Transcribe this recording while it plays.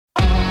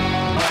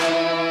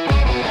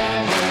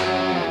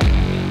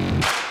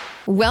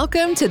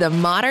Welcome to the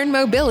Modern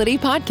Mobility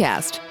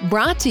Podcast,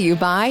 brought to you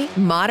by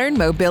Modern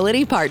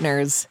Mobility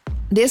Partners.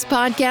 This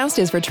podcast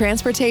is for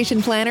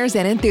transportation planners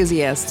and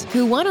enthusiasts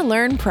who want to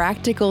learn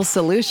practical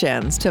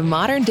solutions to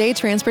modern-day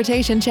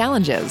transportation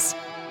challenges.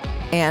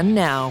 And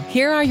now,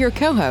 here are your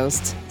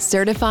co-hosts,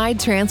 certified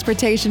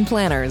transportation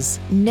planners,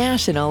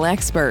 national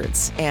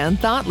experts, and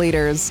thought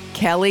leaders,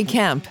 Kelly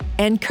Kemp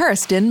and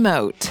Kirsten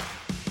Moat.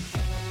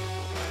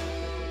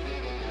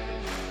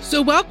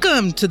 So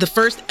welcome to the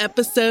first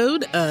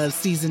episode of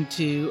Season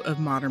 2 of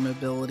Modern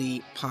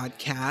Mobility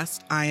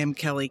Podcast. I am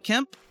Kelly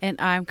Kemp. And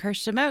I'm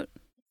Kirsten Moat.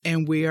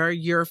 And we are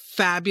your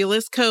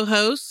fabulous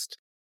co-host.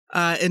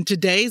 In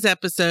today's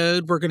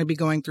episode, we're going to be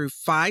going through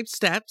 5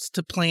 steps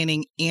to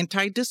planning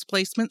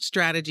anti-displacement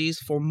strategies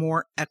for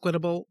more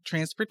equitable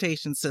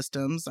transportation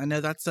systems. I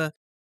know that's a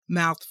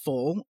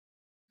mouthful.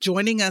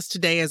 Joining us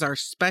today is our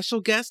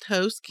special guest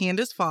host,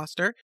 Candace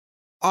Foster,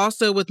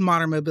 also with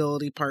Modern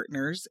Mobility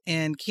Partners.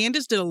 And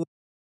Candace did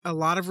a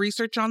lot of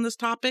research on this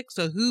topic,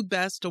 so who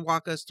best to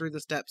walk us through the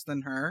steps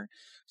than her?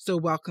 So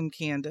welcome,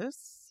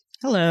 Candace.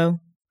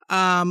 Hello.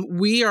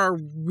 We are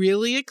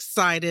really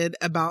excited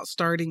about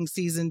starting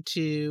Season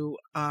 2.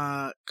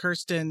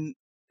 Kirsten,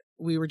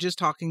 we were just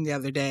talking the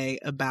other day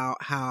about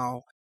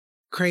how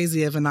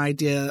crazy of an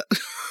idea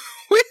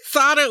we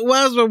thought it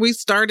was when we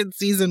started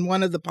Season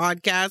 1 of the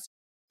podcast.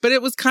 But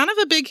it was kind of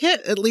a big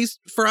hit, at least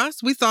for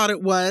us. We thought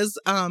it was.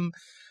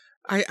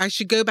 I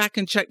should go back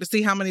and check to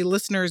see how many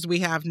listeners we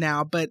have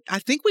now, but I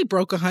think we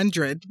broke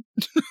 100.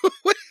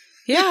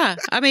 Yeah,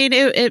 I mean,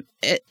 it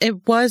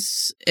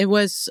was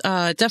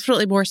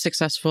definitely more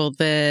successful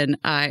than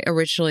I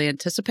originally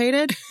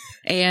anticipated.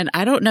 And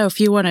I don't know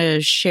if you want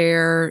to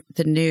share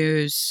the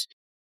news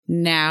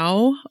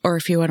now or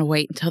if you want to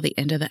wait until the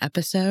end of the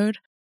episode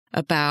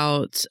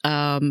about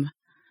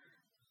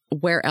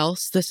where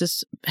else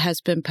this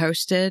has been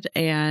posted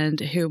and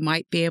who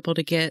might be able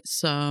to get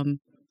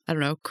some, I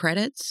don't know,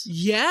 credits.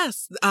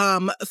 Yes.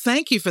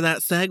 Thank you for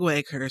that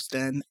segue,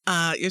 Kirsten.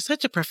 You're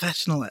such a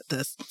professional at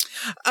this.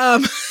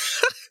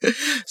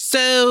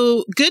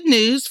 So good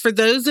news for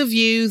those of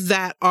you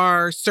that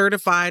are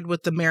certified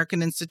with the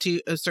American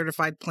Institute of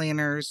Certified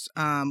Planners,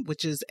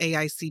 which is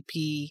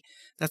AICP.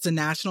 That's a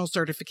national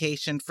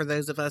certification for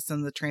those of us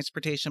in the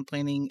transportation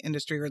planning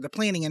industry or the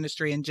planning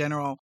industry in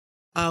general.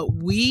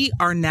 We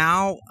are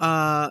now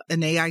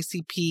an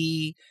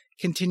AICP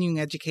continuing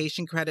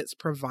education credits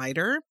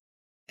provider.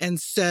 And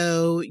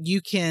so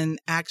you can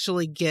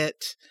actually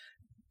get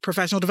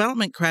professional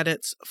development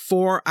credits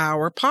for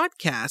our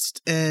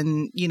podcast.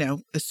 And, you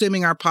know,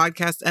 assuming our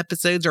podcast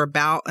episodes are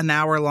about an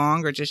hour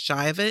long or just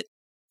shy of it,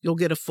 you'll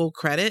get a full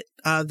credit.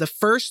 The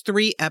first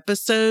 3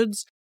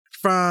 episodes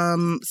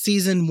from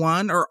Season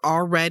 1 are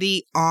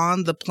already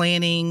on the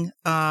planning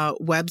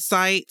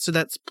website. So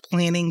that's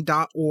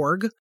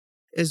planning.org.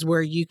 is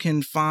where you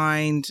can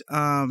find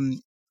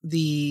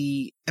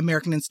the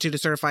American Institute of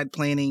Certified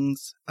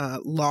Planning's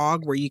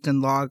log, where you can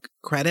log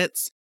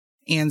credits.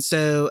 And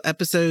so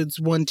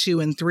episodes 1, 2,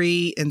 and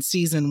 3 in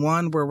Season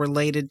 1 were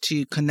related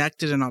to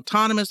connected and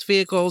autonomous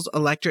vehicles,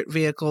 electric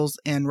vehicles,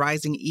 and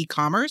rising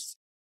e-commerce.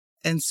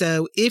 And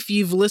so if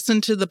you've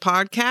listened to the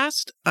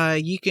podcast,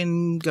 you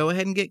can go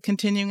ahead and get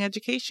continuing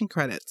education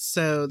credits.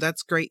 So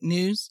that's great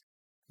news.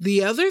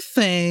 The other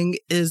thing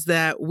is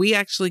that we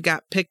actually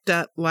got picked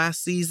up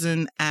last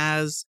season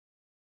as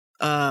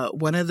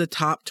one of the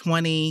top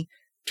 20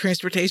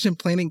 transportation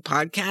planning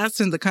podcasts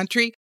in the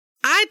country.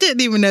 I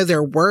didn't even know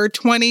there were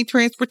 20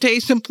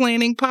 transportation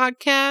planning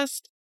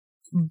podcasts,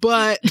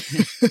 but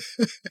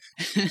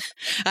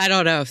I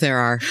don't know if there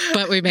are,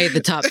 but we made the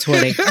top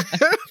 20.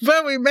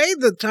 But we made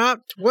the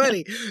top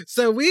 20.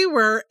 So we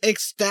were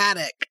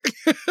ecstatic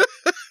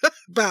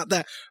about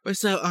that. We're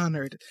so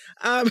honored.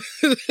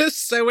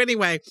 So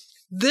anyway,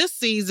 this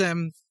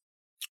season,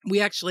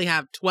 we actually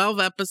have 12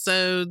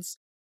 episodes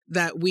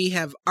that we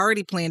have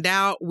already planned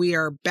out. We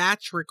are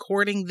batch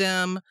recording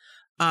them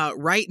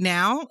right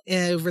now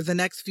over the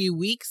next few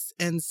weeks.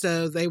 And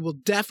so they will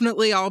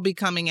definitely all be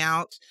coming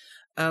out.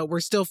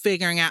 We're still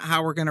figuring out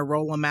how we're going to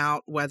roll them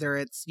out, whether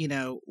it's, you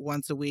know,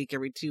 once a week,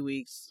 every 2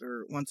 weeks,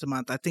 or once a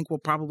month. I think we'll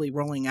probably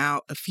rolling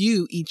out a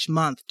few each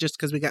month just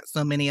because we got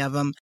so many of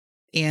them.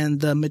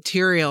 And the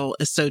material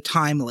is so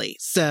timely.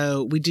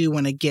 So we do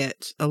want to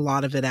get a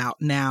lot of it out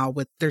now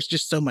there's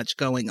just so much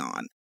going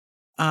on.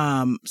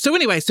 So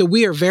anyway, so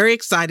we are very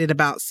excited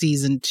about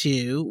Season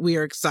 2. We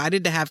are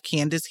excited to have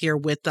Candace here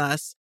with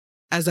us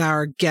as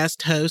our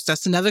guest host.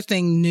 That's another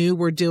thing new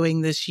we're doing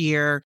this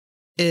year,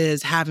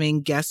 is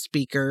having guest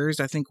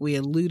speakers. I think we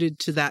alluded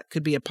to that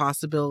could be a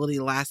possibility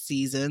last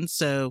season.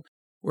 So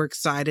we're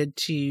excited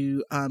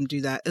to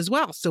do that as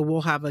well. So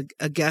we'll have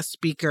a guest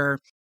speaker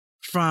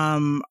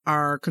from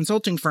our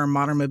consulting firm,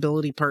 Modern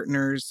Mobility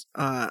Partners,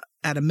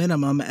 at a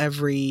minimum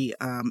every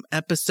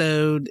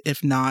episode,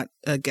 if not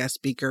a guest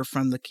speaker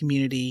from the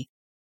community,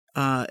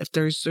 if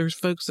there's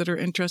folks that are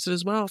interested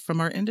as well from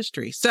our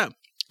industry. So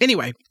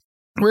anyway,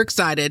 we're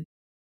excited.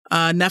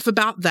 Enough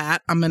about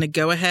that. I'm going to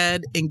go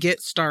ahead and get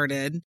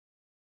started.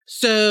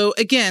 So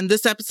again,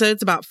 this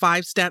episode's about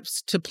 5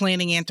 steps to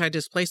planning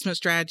anti-displacement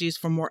strategies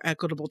for more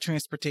equitable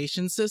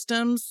transportation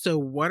systems. So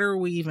what are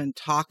we even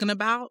talking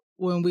about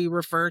when we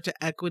refer to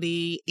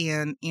equity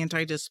and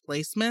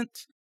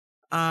anti-displacement?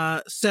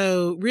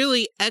 So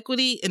really,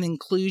 equity and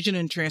inclusion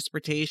in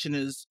transportation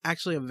is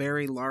actually a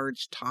very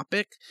large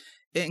topic.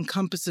 It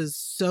encompasses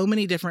so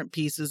many different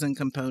pieces and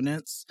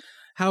components.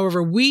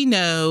 However, we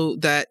know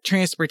that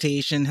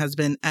transportation has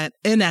been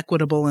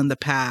inequitable in the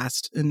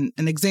past. And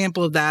an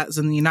example of that is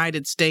in the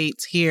United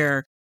States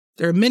here.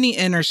 There are many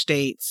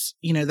interstates,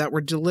 that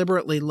were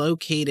deliberately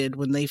located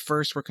when they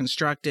first were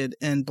constructed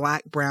in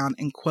Black, brown,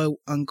 and quote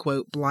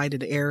unquote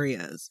blighted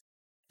areas.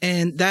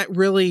 And that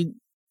really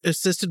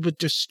assisted with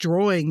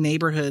destroying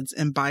neighborhoods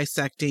and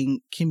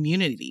bisecting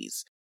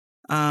communities.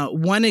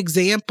 One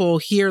example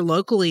here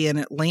locally in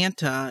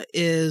Atlanta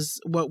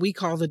is what we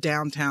call the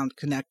downtown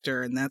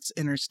connector, and that's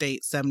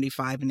Interstate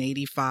 75 and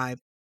 85.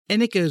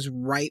 And it goes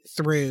right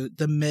through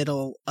the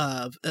middle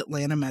of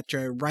Atlanta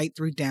Metro, right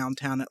through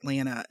downtown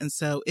Atlanta. And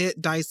so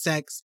it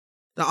dissects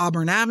the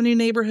Auburn Avenue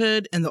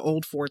neighborhood and the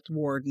Old Fourth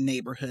Ward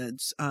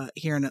neighborhoods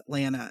here in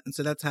Atlanta. And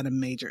so that's had a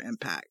major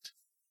impact.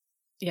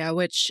 Yeah,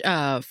 which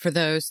for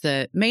those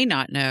that may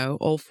not know,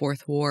 Old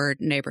Fourth Ward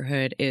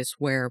neighborhood is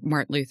where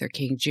Martin Luther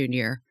King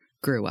Jr.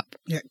 grew up.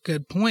 Yeah,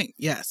 good point.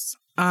 Yes.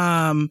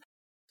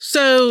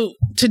 So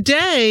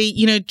today,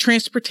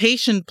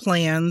 transportation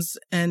plans,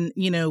 and,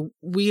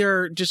 we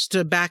are, just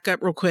to back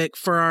up real quick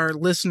for our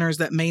listeners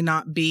that may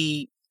not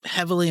be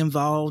heavily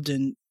involved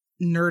and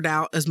nerd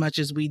out as much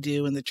as we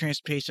do in the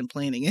transportation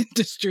planning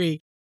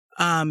industry.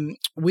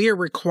 We are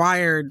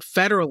required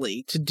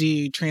federally to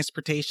do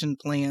transportation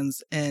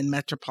plans in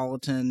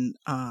metropolitan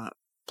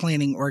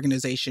planning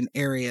organization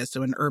areas,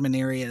 so in urban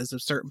areas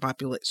of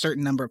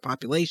certain number of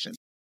population.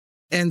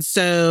 And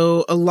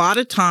so a lot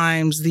of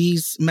times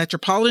these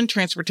metropolitan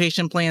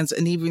transportation plans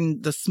and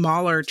even the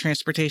smaller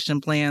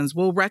transportation plans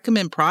will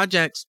recommend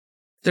projects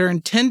that are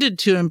intended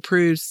to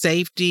improve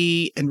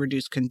safety and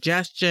reduce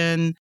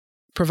congestion,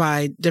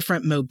 provide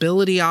different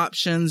mobility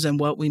options. And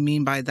what we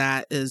mean by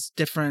that is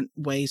different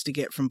ways to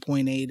get from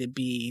point A to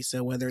B.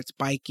 So whether it's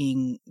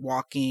biking,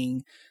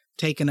 walking,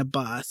 taking a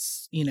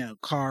bus,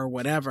 car,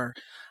 whatever.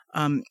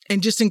 And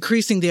just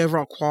increasing the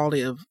overall quality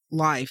of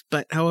life.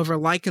 But however,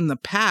 like in the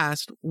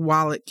past,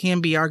 while it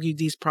can be argued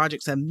these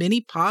projects have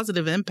many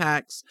positive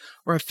impacts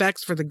or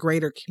effects for the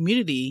greater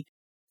community,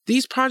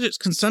 these projects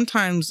can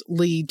sometimes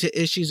lead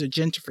to issues of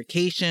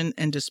gentrification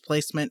and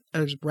displacement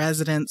of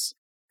residents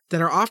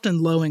that are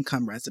often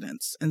low-income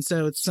residents. And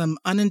so it's some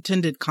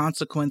unintended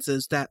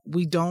consequences that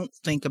we don't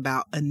think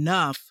about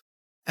enough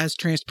as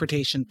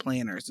transportation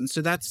planners. And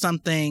so that's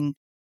something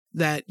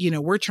that,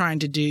 we're trying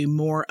to do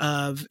more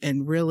of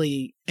and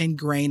really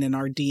ingrain in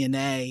our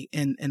DNA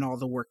in all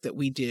the work that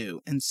we do.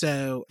 And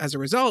so as a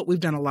result, we've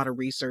done a lot of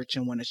research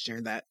and want to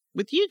share that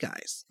with you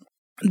guys.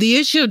 The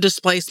issue of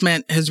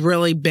displacement has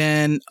really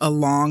been a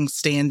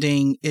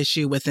long-standing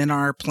issue within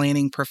our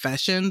planning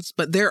professions,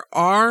 but there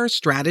are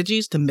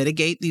strategies to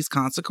mitigate these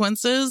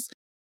consequences,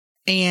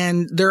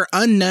 and they're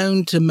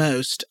unknown to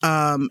most.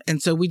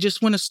 And so we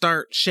just want to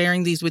start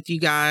sharing these with you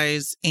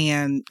guys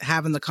and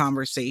having the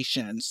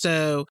conversation.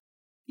 So,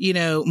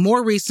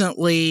 more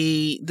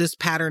recently, this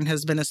pattern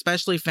has been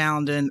especially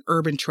found in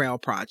urban trail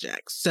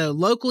projects. So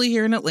locally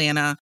here in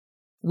Atlanta,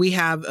 we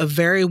have a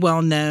very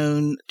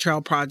well-known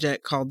trail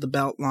project called the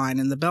Beltline,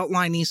 and the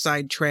Beltline East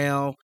Side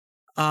Trail,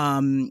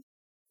 it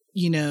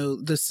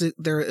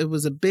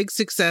was a big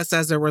success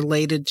as it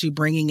related to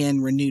bringing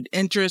in renewed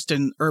interest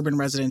in urban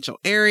residential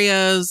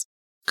areas,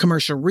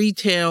 commercial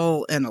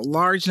retail, and a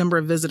large number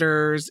of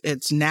visitors.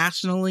 It's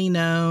nationally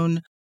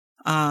known,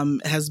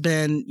 has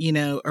been,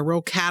 a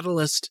real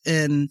catalyst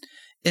in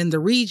the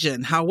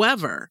region.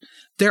 However,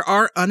 there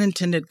are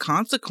unintended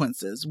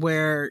consequences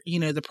where,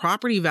 the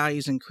property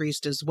values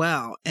increased as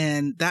well.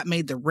 And that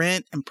made the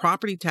rent and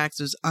property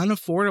taxes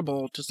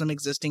unaffordable to some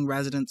existing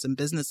residents and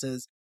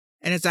businesses.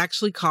 And it's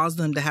actually caused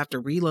them to have to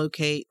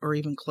relocate or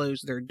even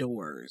close their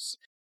doors.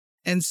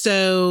 And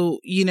so,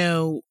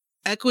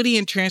 equity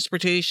in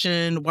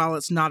transportation, while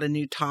it's not a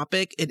new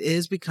topic, it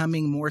is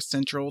becoming more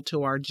central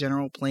to our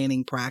general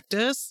planning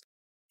practice.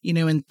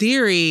 In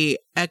theory,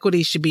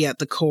 equity should be at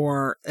the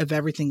core of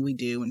everything we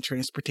do in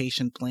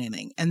transportation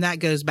planning. And that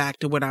goes back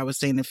to what I was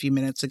saying a few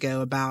minutes ago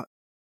about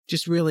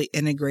just really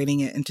integrating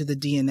it into the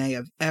DNA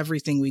of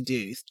everything we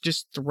do.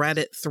 Just thread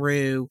it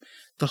through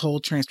the whole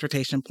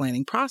transportation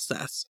planning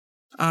process.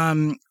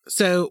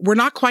 So we're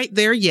not quite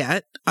there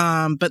yet,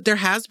 but there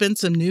has been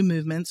some new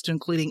movements to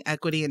including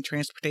equity in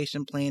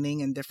transportation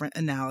planning and different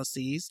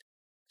analyses.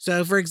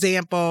 So, for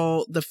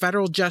example, the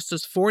Federal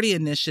Justice 40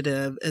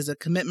 Initiative is a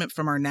commitment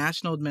from our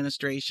national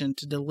administration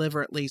to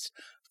deliver at least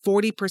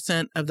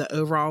 40% of the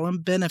overall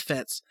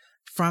benefits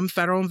from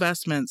federal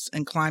investments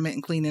in climate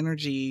and clean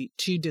energy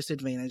to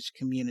disadvantaged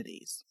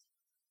communities.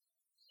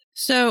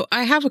 So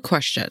I have a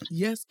question.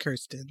 Yes,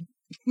 Kirsten.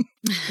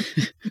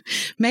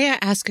 May I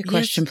ask a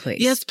question,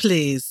 please? Yes,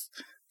 please.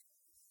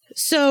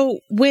 So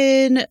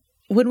when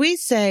we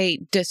say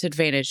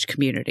disadvantaged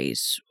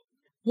communities,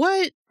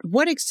 what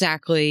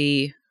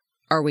exactly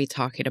are we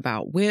talking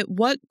about?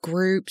 What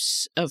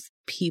groups of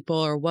people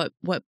or what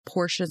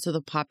portions of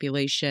the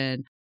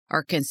population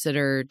are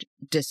considered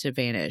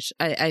disadvantaged?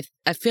 I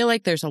feel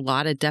like there's a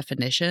lot of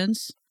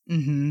definitions.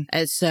 Mm-hmm.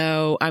 And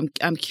so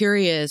I'm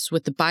curious,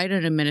 with the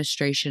Biden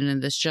administration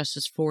and this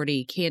Justice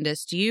 40,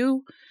 Candace, do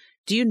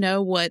you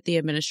know what the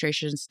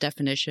administration's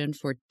definition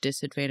for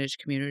disadvantaged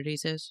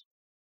communities is?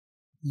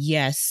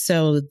 Yes.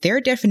 So their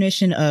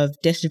definition of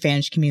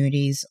disadvantaged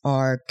communities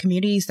are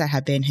communities that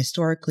have been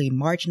historically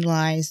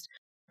marginalized,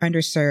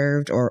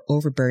 underserved, or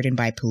overburdened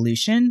by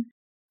pollution.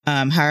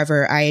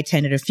 However, I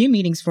attended a few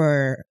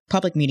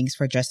public meetings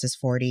for Justice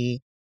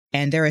 40,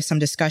 and there was some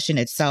discussion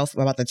itself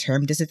about the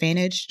term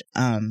disadvantaged,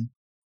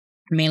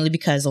 mainly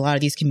because a lot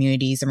of these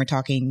communities, and we're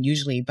talking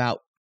usually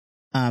about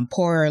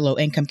poor,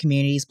 low-income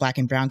communities, Black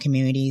and Brown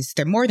communities,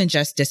 they're more than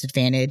just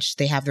disadvantaged.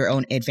 They have their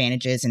own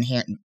advantages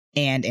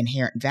and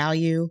inherent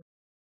value.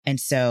 And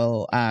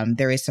so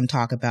there is some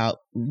talk about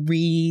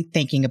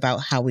rethinking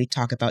about how we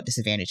talk about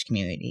disadvantaged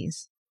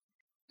communities.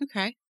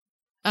 Okay.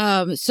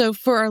 So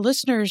for our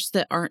listeners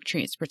that aren't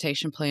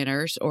transportation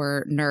planners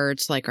or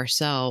nerds like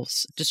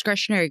ourselves,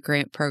 discretionary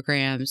grant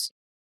programs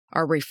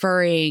are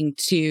referring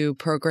to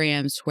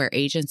programs where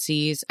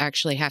agencies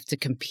actually have to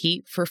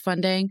compete for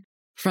funding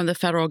from the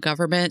federal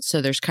government.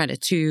 So there's kind of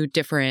two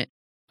different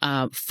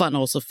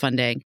funnels of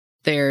funding.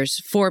 There's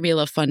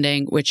formula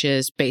funding, which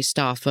is based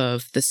off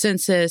of the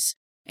census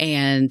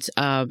and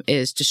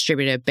is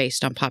distributed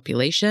based on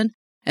population.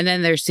 And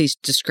then there's these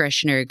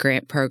discretionary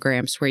grant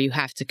programs where you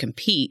have to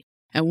compete.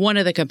 And one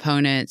of the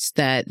components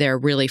that they're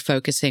really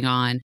focusing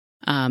on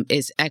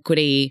is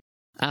equity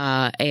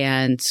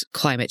and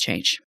climate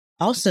change.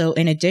 Also,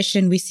 in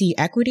addition, we see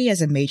equity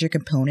as a major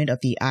component of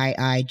the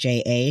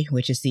IIJA,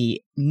 which is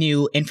the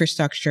new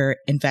Infrastructure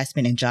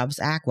Investment and Jobs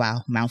Act.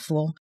 Wow,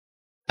 mouthful.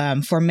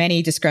 For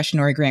many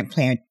discretionary grant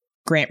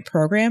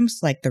programs,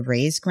 like the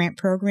RAISE grant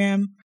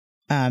program,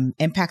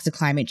 impacts of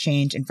climate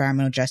change,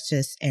 environmental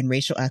justice, and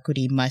racial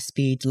equity must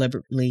be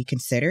deliberately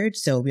considered.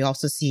 So we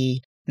also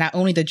see not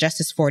only the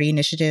Justice 40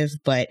 initiative,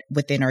 but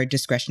within our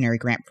discretionary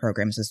grant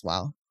programs as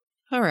well.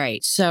 All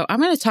right. So I'm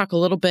going to talk a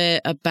little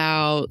bit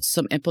about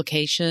some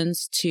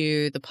implications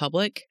to the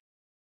public.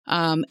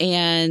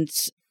 And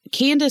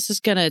Candace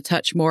is going to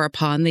touch more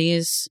upon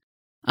these,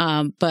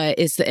 but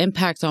it's the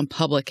impact on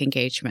public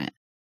engagement.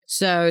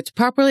 So to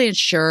properly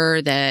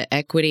ensure that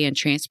equity in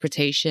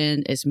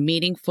transportation is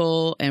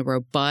meaningful and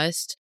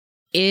robust,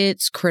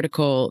 it's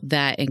critical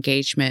that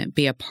engagement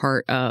be a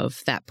part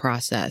of that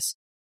process.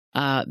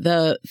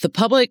 The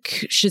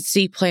public should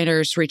see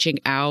planners reaching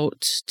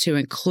out to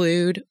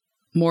include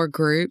more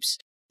groups,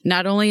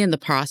 not only in the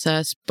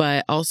process,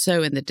 but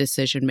also in the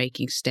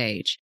decision-making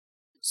stage.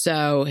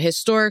 So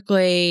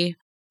historically,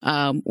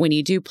 when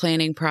you do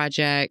planning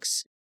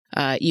projects,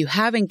 you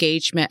have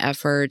engagement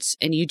efforts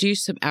and you do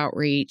some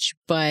outreach,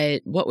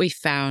 but what we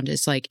found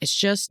is it's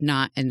just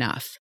not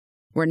enough.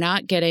 We're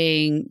not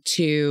getting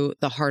to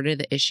the heart of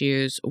the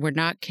issues. We're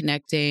not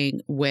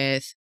connecting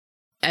with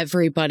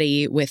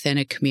everybody within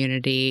a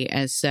community.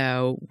 And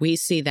so we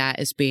see that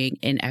as being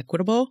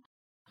inequitable.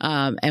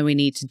 And we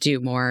need to do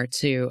more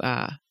to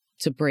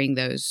bring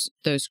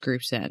those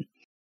groups in.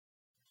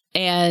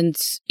 And,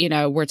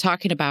 we're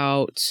talking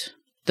about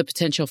the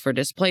potential for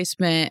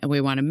displacement and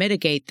we want to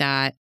mitigate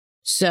that.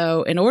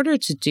 So in order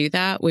to do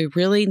that, we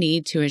really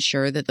need to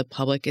ensure that the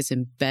public is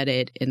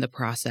embedded in the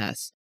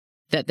process,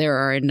 that there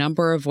are a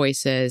number of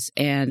voices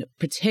and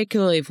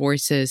particularly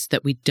voices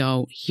that we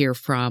don't hear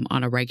from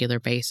on a regular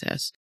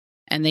basis.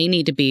 And they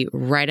need to be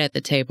right at the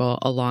table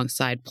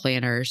alongside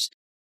planners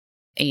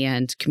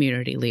and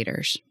community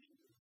leaders.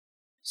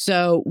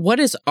 So what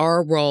is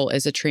our role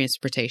as a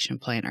transportation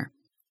planner?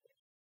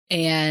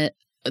 And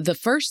the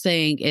first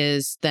thing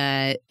is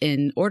that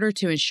in order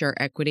to ensure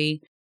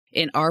equity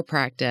in our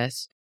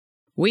practice,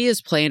 we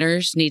as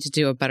planners need to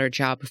do a better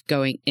job of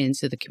going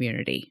into the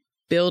community,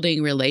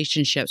 building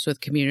relationships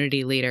with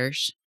community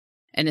leaders,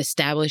 and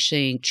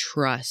establishing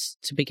trust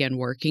to begin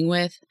working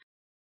with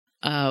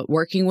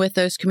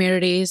those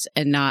communities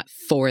and not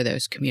for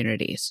those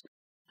communities.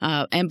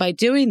 And by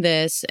doing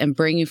this and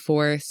bringing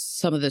forth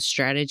some of the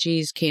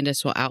strategies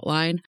Candace will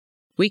outline,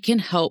 we can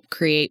help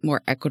create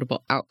more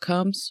equitable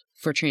outcomes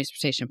for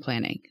transportation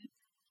planning.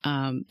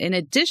 In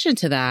addition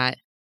to that,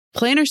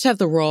 planners have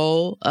the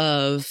role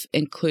of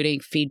including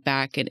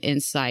feedback and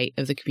insight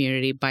of the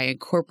community by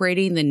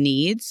incorporating the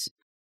needs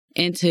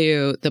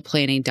into the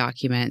planning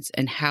documents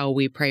and how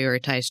we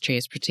prioritize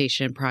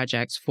transportation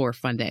projects for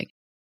funding.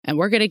 And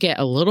we're going to get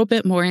a little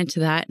bit more into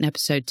that in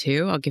episode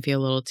 2. I'll give you a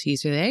little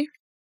teaser there.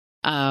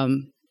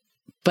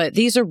 But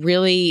these are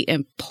really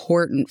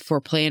important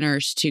for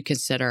planners to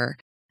consider,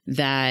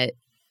 that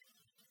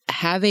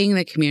having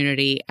the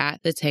community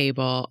at the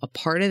table, a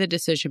part of the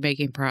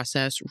decision-making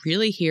process,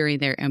 really hearing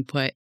their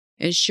input,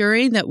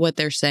 ensuring that what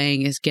they're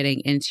saying is getting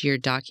into your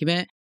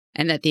document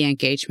and that the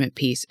engagement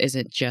piece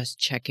isn't just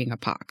checking a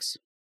box.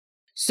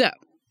 So,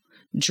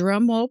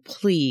 drum roll,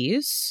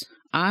 please.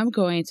 I'm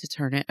going to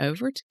turn it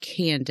over to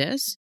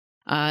Candace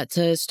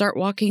to start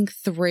walking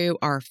through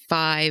our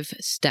 5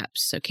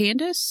 steps. So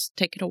Candace,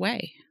 take it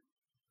away.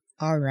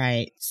 All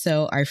right.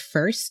 So our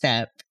first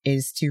step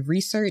is to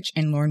research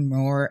and learn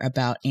more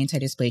about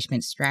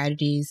anti-displacement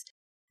strategies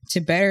to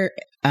better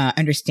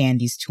understand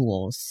these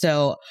tools.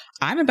 So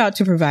I'm about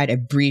to provide a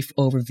brief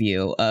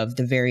overview of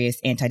the various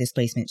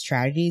anti-displacement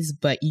strategies,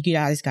 but you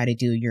guys got to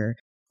do your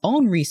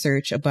own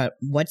research about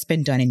what's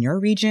been done in your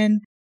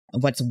region,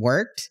 what's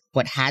worked,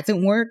 what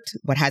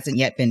hasn't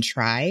yet been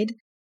tried.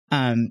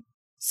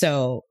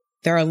 So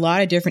there are a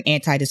lot of different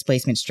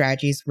anti-displacement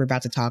strategies we're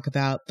about to talk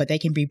about, but they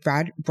can be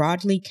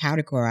broadly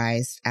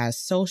categorized as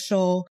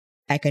social,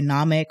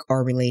 economic,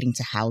 or relating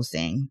to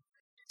housing.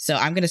 So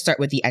I'm going to start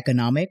with the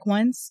economic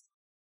ones.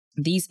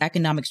 These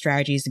economic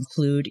strategies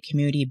include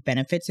community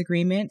benefits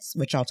agreements,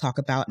 which I'll talk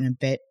about in a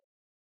bit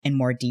in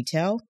more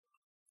detail.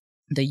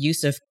 The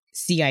use of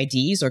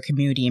CIDs or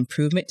community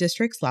improvement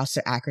districts, lots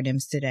of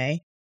acronyms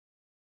today.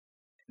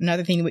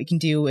 Another thing we can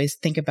do is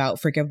think about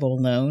forgivable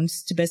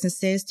loans to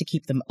businesses to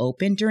keep them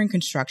open during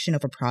construction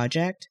of a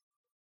project.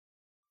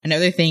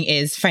 Another thing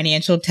is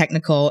financial,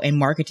 technical, and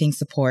marketing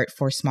support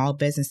for small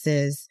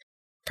businesses,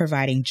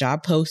 providing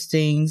job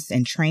postings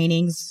and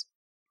trainings,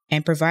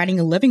 and providing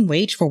a living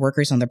wage for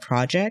workers on the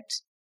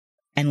project.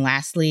 And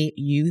lastly,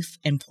 youth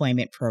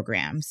employment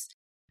programs.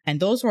 And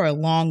those were a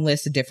long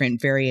list of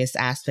different various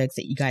aspects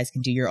that you guys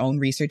can do your own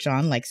research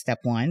on, like step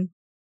 1.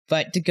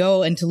 But to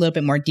go into a little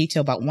bit more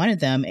detail about one of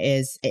them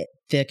is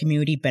the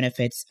Community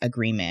Benefits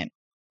Agreement.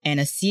 And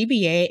a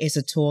CBA is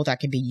a tool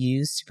that can be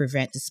used to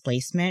prevent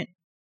displacement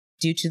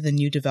due to the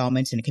new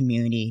developments in a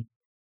community.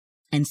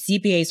 And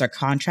CBAs are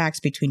contracts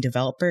between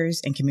developers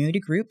and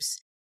community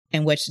groups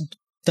in which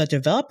the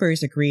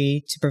developers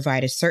agree to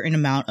provide a certain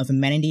amount of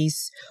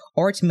amenities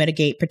or to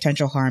mitigate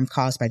potential harm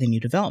caused by the new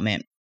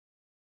development.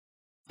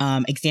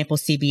 Example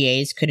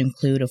CBAs could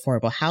include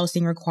affordable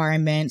housing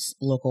requirements,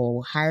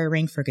 local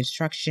hiring for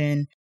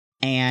construction,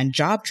 and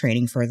job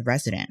training for the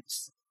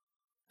residents.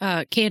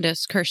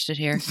 Candace, Kirsten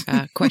here.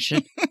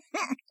 Question.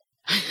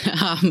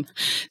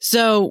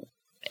 So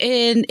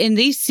in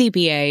these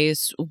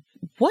CBAs,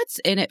 what's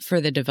in it for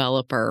the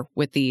developer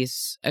with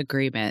these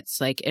agreements?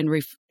 Like in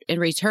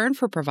return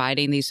for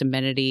providing these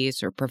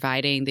amenities or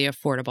providing the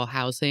affordable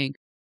housing,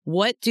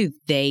 what do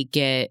they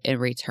get in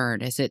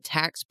return? Is it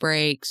tax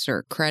breaks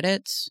or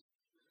credits?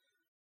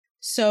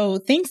 So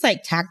things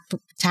like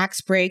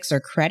tax breaks or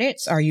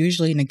credits are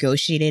usually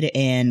negotiated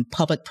in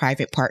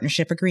public-private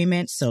partnership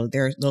agreements. So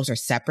those are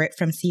separate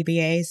from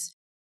CBAs.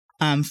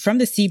 From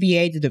the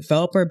CBA, the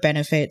developer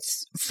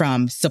benefits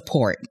from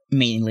support,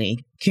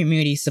 mainly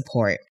community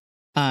support.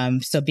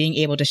 So being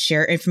able to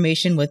share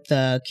information with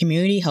the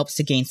community helps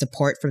to gain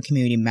support from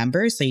community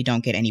members so you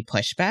don't get any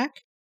pushback.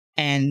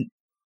 And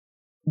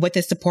with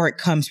this support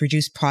comes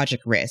reduced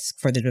project risk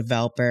for the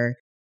developer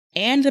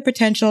and the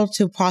potential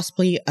to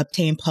possibly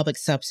obtain public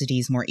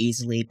subsidies more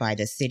easily by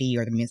the city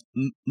or the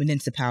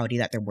municipality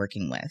that they're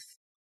working with.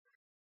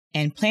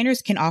 And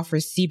planners can offer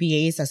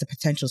CBAs as a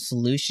potential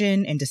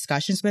solution in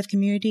discussions with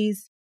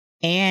communities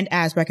and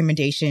as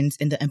recommendations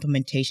in the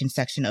implementation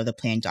section of the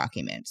plan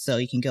document. So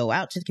you can go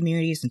out to the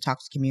communities and talk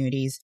to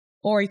communities,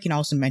 or you can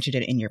also mention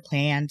it in your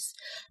plans.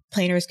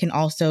 Planners can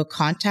also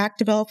contact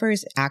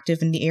developers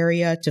active in the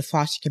area to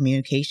foster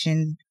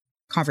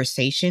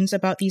conversations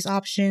about these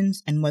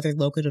options and whether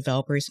local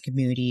developers and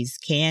communities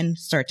can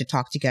start to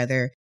talk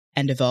together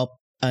and develop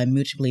a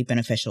mutually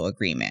beneficial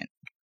agreement.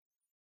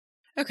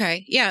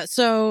 Okay. Yeah.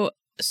 So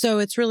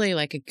it's really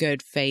like a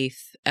good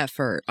faith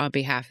effort on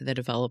behalf of the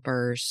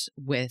developers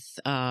with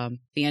the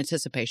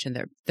anticipation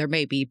that there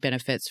may be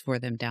benefits for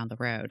them down the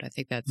road. I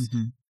think that's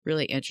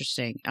really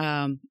interesting.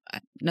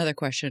 Another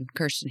question,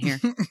 Kirsten here.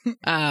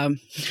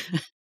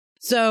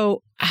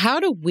 So how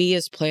do we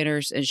as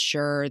planners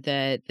ensure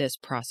that this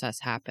process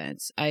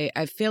happens?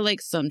 I feel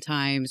like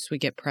sometimes we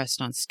get pressed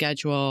on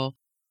schedule.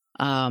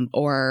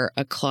 Or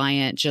a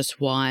client just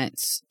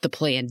wants the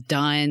plan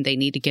done. They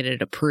need to get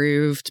it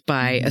approved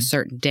by a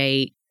certain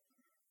date,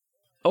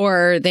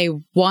 or they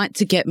want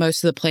to get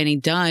most of the planning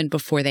done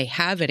before they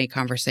have any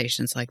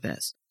conversations like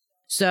this.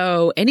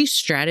 So any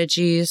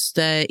strategies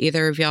that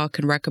either of y'all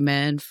can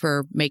recommend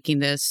for making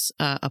this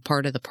a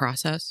part of the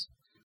process?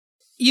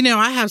 You know,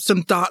 I have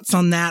some thoughts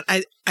on that.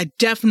 I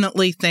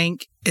definitely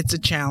think it's a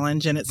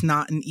challenge and it's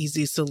not an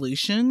easy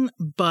solution.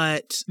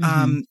 But,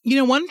 you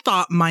know, one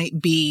thought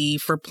might be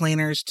for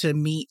planners to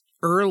meet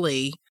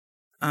early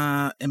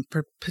and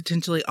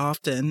potentially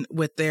often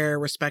with their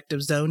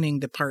respective zoning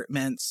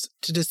departments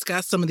to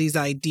discuss some of these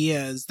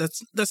ideas.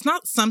 That's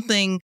not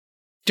something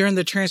during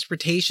the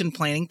transportation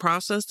planning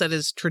process that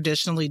is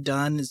traditionally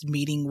done, is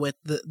meeting with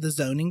the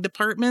zoning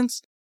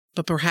departments,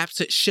 but perhaps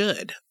it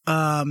should.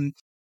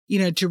 You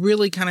know, to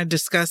really kind of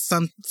discuss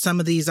some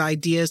of these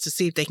ideas to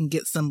see if they can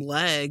get some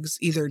legs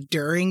either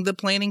during the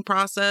planning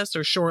process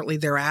or shortly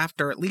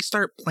thereafter, at least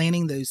start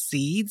planting those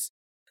seeds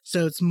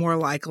so it's more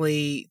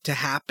likely to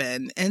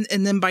happen. And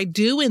then by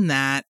doing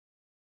that,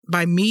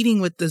 by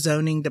meeting with the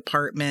zoning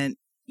department,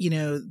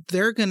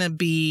 they're going to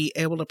be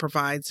able to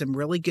provide some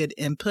really good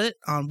input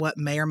on what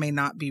may or may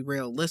not be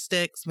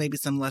realistic, maybe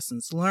some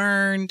lessons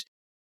learned,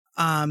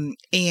 and,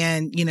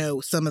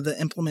 some of the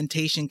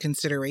implementation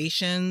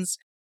considerations.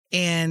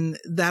 And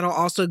that'll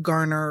also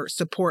garner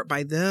support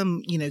by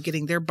them,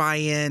 getting their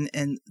buy-in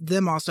and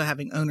them also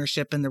having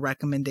ownership in the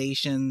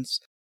recommendations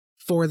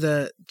for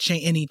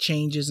any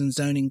changes in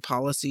zoning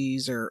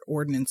policies or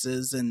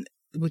ordinances, and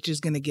which is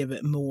going to give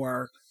it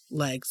more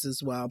legs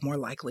as well, more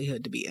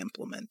likelihood to be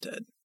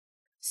implemented.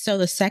 So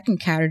the second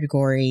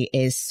category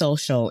is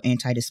social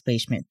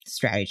anti-displacement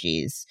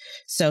strategies.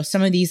 So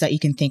some of these that you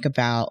can think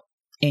about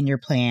in your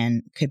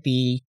plan could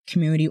be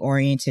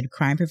community-oriented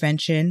crime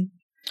prevention,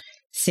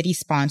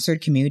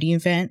 city-sponsored community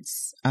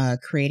events,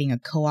 creating a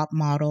co-op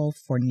model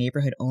for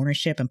neighborhood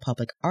ownership and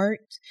public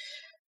art.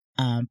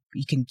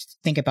 You can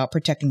think about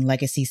protecting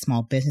legacy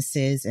small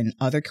businesses and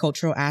other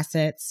cultural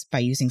assets by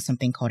using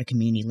something called a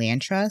community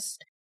land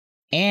trust.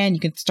 And you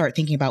can start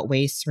thinking about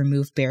ways to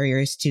remove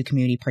barriers to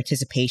community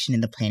participation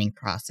in the planning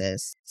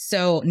process.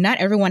 So not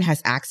everyone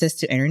has access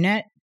to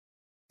internet.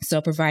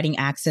 So providing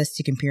access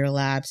to computer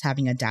labs,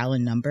 having a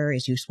dial-in number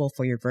is useful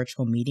for your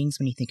virtual meetings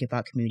when you think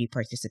about community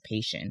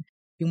participation.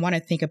 You want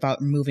to think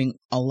about removing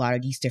a lot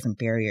of these different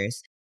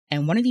barriers.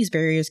 And one of these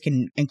barriers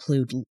can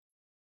include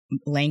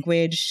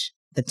language,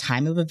 the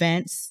time of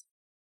events,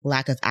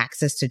 lack of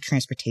access to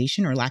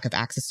transportation, or lack of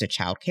access to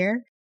childcare.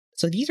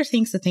 So these are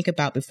things to think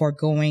about before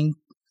going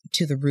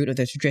to the route of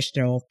the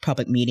traditional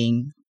public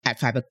meeting at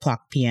 5:00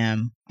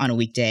 p.m. on a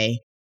weekday.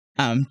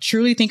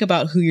 Truly think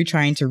about who you're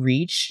trying to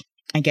reach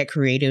and get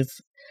creative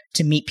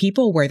to meet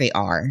people where they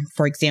are.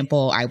 For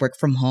example, I work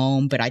from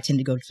home, but I tend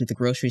to go to the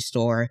grocery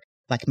store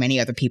like many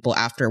other people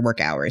after work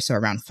hours, so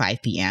around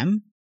 5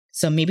 p.m.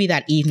 So maybe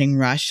that evening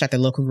rush at the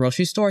local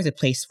grocery store is a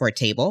place for a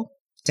table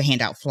to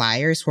hand out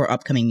flyers for an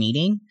upcoming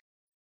meeting.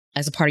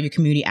 As a part of your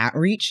community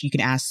outreach, you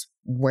can ask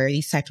where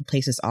these types of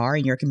places are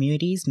in your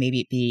communities. Maybe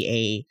it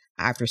be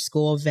a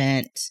after-school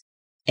event,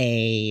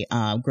 a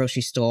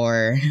grocery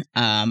store,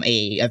 a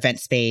event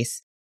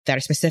space that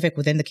are specific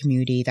within the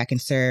community that can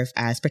serve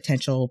as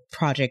potential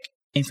project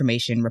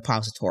information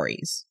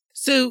repositories.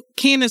 So,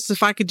 Candace,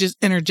 if I could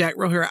just interject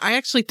real here, I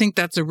actually think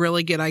that's a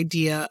really good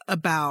idea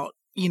about,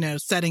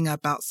 setting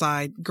up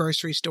outside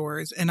grocery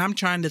stores. And I'm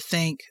trying to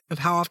think of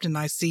how often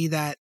I see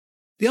that.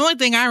 The only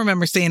thing I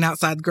remember seeing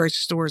outside grocery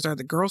stores are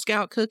the Girl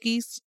Scout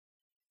cookies.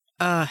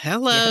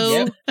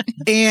 Hello. Yeah.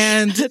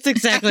 And That's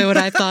exactly what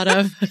I thought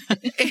of.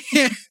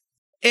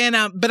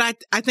 But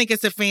I think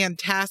it's a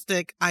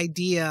fantastic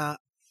idea.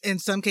 In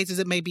some cases,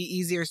 it may be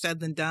easier said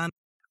than done.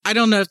 I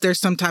don't know if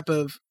there's some type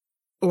of,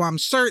 I'm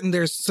certain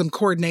there's some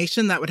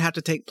coordination that would have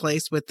to take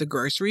place with the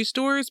grocery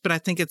stores, but I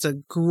think it's a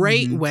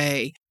great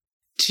way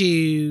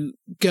to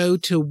go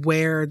to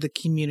where the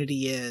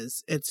community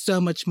is. It's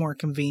so much more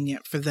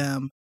convenient for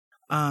them.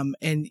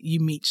 And you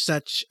meet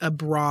such a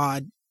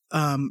broad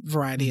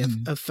variety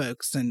of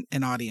folks and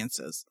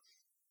audiences.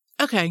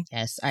 Okay.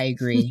 Yes, I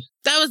agree.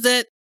 That was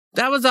it.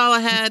 That was all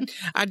I had.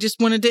 I just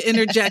wanted to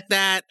interject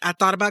that. I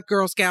thought about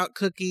Girl Scout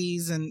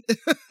cookies and...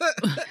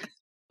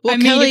 Well,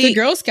 Kelly, if the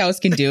Girl Scouts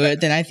can do it,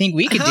 then I think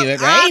we could do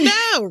it, right?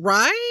 I know,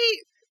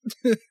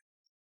 right?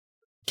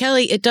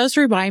 Kelly, it does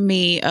remind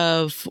me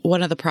of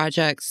one of the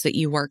projects that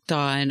you worked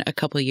on a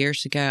couple of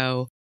years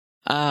ago,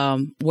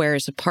 where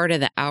as a part of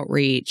the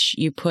outreach,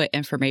 you put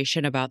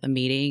information about the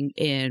meeting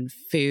in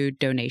food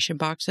donation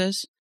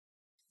boxes.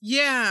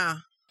 Yeah.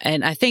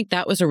 And I think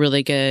that was a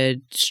really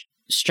good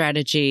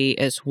strategy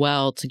as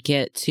well to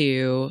get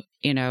to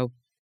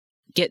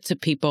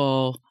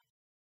people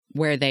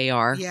where they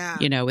are,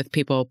 with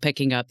people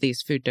picking up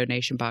these food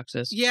donation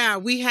boxes. Yeah,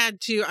 we had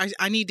to,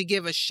 I need to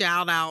give a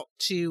shout out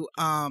to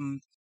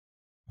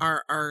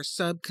our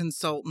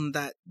sub-consultant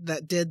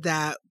that did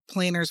that,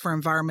 Planners for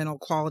Environmental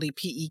Quality,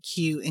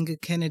 PEQ, Inga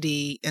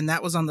Kennedy, and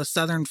that was on the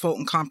Southern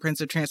Fulton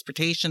Comprehensive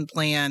Transportation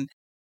Plan.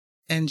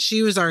 And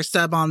she was our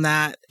sub on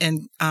that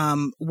and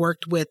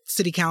worked with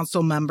city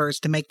council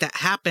members to make that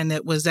happen.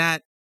 It was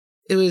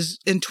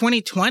in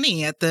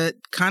 2020 at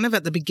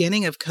the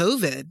beginning of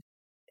COVID.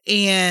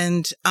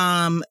 And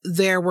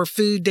there were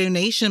food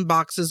donation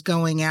boxes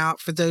going out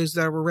for those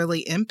that were really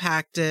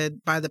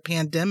impacted by the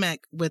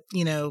pandemic with,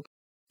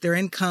 their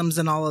incomes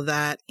and all of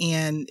that.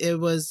 And it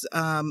was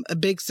a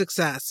big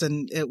success.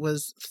 And it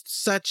was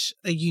such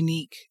a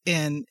unique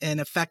and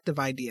effective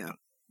idea.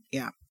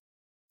 Yeah.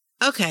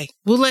 Okay.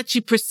 We'll let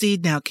you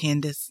proceed now,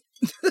 Candace.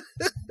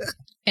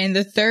 And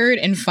the third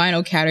and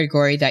final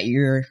category that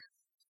you're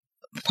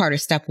part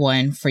of step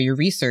one for your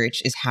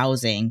research is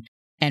housing.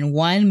 And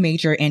one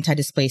major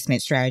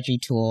anti-displacement strategy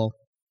tool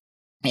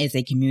is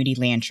a community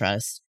land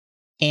trust.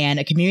 And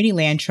a community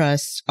land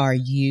trust are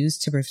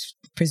used to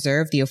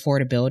preserve the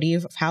affordability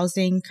of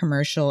housing,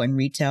 commercial, and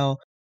retail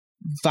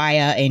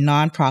via a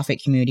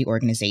nonprofit community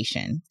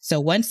organization. So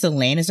once the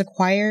land is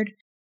acquired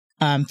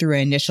through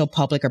an initial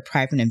public or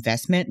private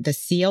investment, the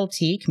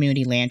CLT,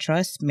 Community Land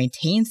Trust,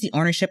 maintains the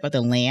ownership of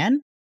the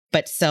land,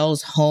 but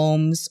sells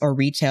homes or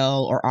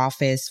retail or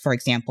office, for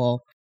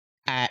example,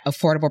 at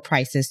affordable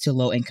prices to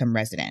low-income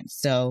residents.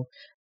 So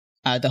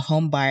The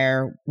home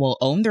buyer will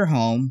own their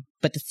home,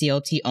 but the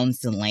CLT owns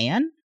the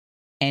land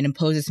and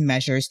imposes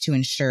measures to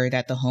ensure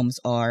that the homes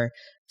are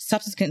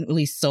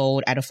subsequently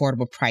sold at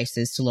affordable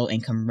prices to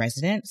low-income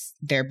residents,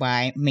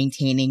 thereby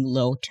maintaining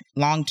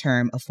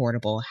long-term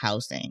affordable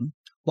housing,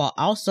 while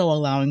also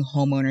allowing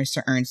homeowners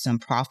to earn some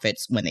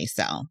profits when they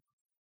sell.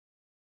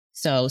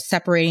 So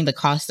separating the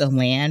cost of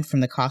land from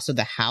the cost of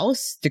the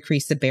house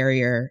decreases the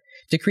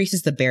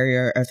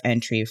barrier of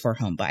entry for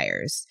home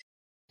buyers.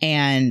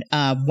 And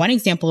one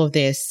example of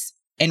this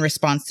in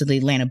response to the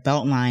Atlanta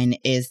Beltline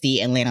is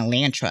the Atlanta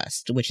Land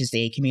Trust, which is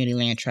a community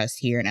land trust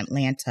here in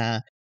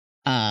Atlanta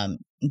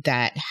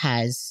that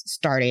has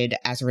started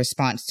as a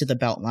response to the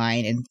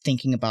Beltline and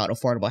thinking about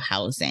affordable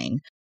housing.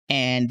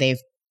 And they've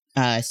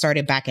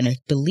started back in, I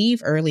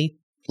believe, late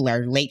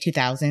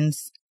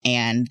 2000s,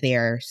 and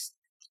they're,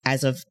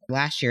 as of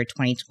last year,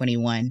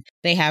 2021,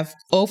 they have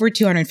over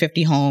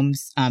 250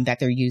 homes that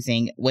they're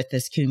using with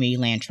this community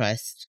land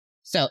trust.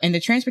 So in the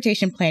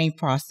transportation planning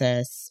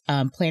process,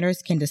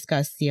 planners can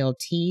discuss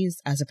CLTs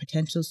as a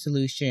potential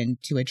solution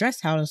to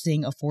address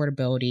housing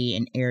affordability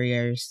in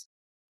areas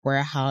where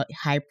a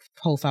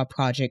high-profile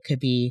project could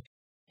be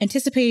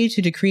anticipated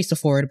to decrease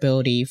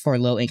affordability for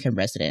low-income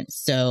residents.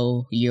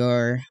 So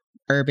your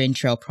urban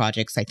trail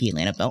projects like the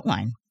Atlanta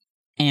Beltline.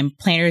 And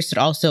planners should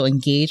also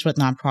engage with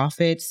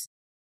nonprofits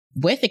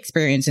with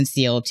experience in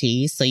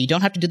CLTs. So you don't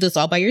have to do this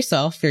all by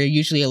yourself. There are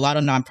usually a lot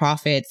of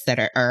nonprofits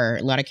that are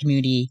a lot of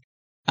community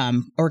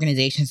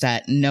organizations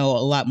that know a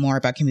lot more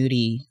about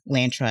community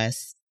land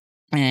trusts.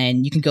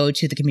 And you can go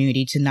to the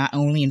community to not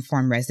only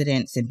inform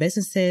residents and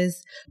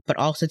businesses, but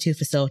also to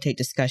facilitate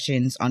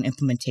discussions on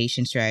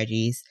implementation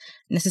strategies,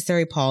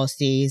 necessary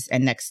policies,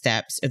 and next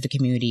steps if the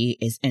community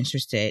is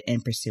interested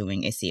in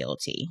pursuing a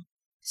CLT.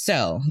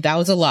 So that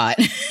was a lot.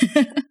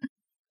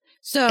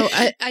 So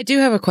I do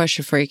have a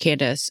question for you,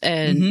 Candace,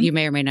 and you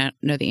may or may not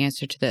know the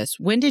answer to this.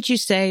 When did you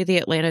say the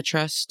Atlanta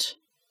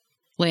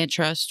Land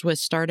Trust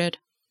was started?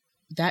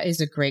 That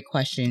is a great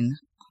question.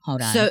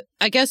 Hold on. So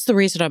I guess the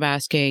reason I'm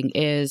asking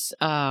is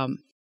I'm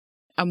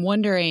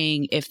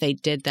wondering if they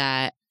did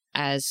that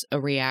as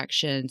a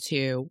reaction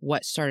to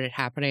what started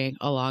happening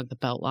along the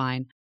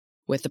Beltline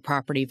with the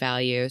property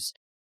values.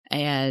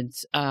 And,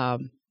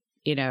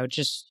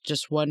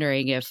 just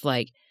wondering if,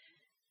 like,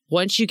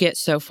 once you get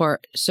so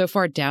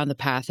far down the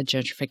path of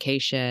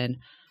gentrification,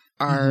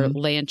 are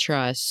land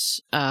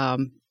trusts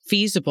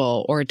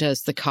feasible, or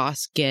does the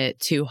cost get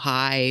too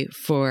high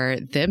for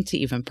them to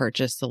even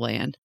purchase the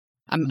land?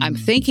 I'm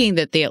thinking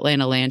that the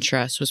Atlanta Land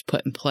Trust was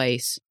put in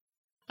place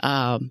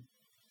after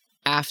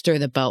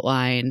the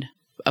Beltline,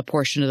 a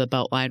portion of the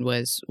Beltline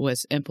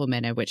was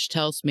implemented, which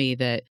tells me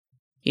that,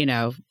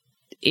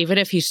 even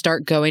if you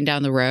start going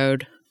down the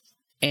road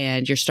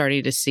and you're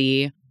starting to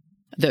see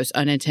those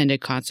unintended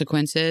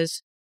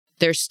consequences,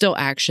 there's still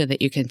action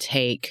that you can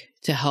take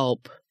to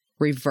help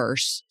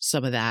reverse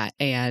some of that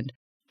and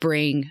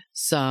bring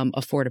some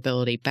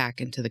affordability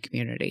back into the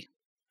community.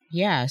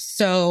 Yeah.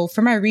 So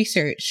for my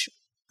research,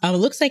 it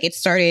looks like it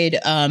started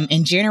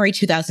in January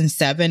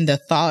 2007, the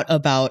thought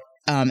about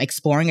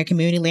exploring a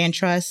community land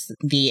trust.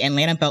 The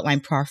Atlanta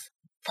Beltline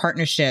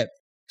Partnership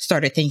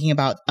started thinking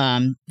about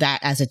that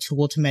as a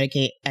tool to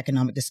mitigate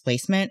economic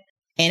displacement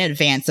in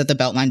advance of the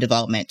Beltline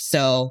development.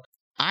 So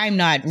I'm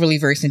not really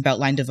versed in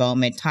Beltline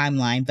development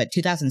timeline, but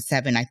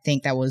 2007, I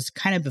think that was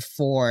kind of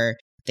before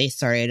they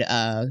started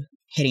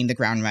hitting the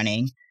ground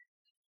running.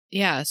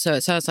 Yeah, so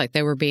it sounds like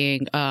they were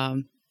being,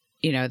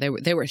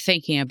 they were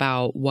thinking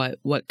about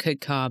what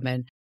could come,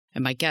 and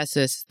my guess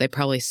is they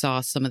probably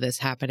saw some of this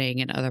happening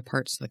in other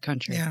parts of the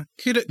country. Yeah,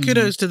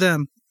 kudos to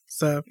them.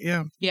 So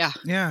yeah,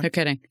 no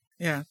kidding.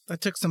 Yeah, that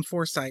took some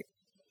foresight.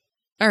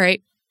 All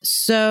right,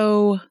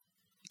 so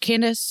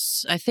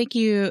Candace, I think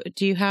do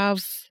you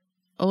have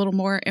a little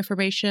more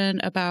information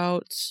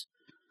about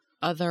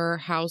other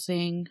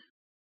housing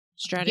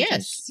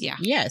strategies?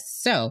 Yes.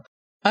 So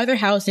other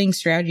housing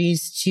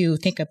strategies to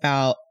think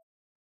about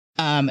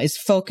is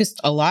focused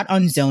a lot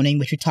on zoning,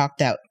 which we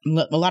talked about.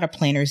 A lot of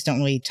planners don't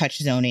really touch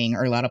zoning,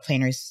 or a lot of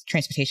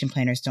transportation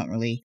planners don't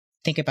really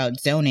think about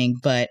zoning,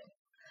 but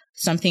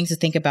some things to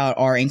think about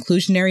are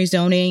inclusionary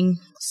zoning,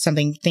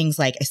 things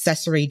like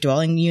accessory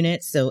dwelling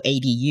units, so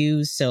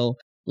ADUs, so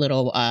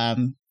little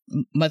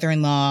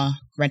mother-in-law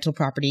rental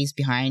properties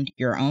behind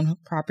your own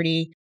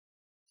property,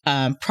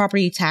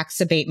 property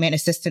tax abatement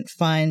assistance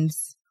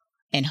funds,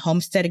 and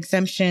homestead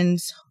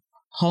exemptions,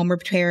 home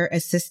repair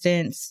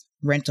assistance,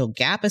 rental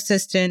gap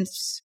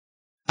assistance,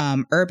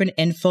 urban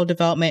infill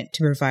development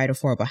to provide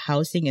affordable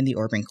housing in the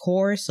urban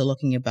core. So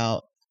looking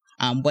about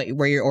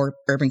where your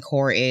urban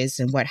core is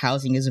and what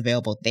housing is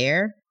available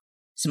there.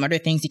 Some other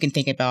things you can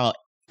think about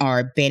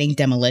are banning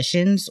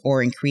demolitions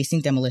or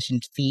increasing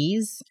demolition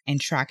fees, and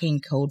tracking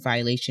code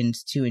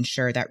violations to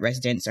ensure that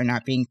residents are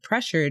not being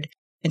pressured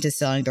into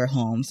selling their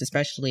homes,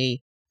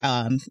 especially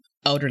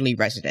elderly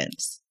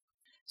residents.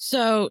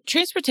 So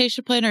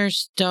transportation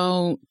planners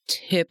don't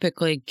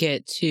typically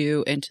get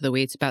too into the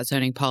weeds about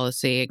zoning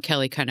policy. And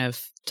Kelly kind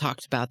of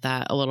talked about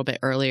that a little bit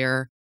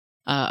earlier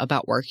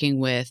about working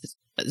with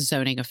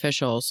zoning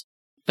officials.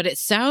 But it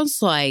sounds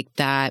like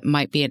that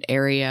might be an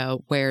area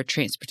where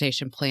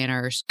transportation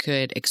planners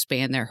could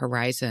expand their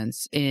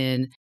horizons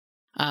in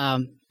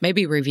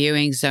maybe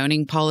reviewing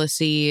zoning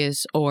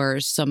policies or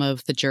some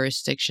of the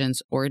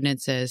jurisdiction's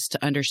ordinances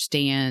to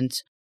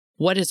understand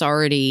what is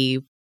already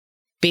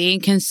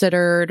being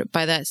considered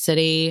by that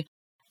city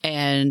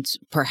and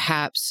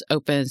perhaps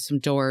open some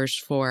doors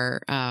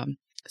for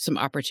some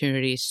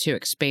opportunities to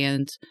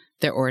expand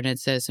their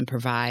ordinances and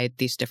provide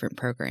these different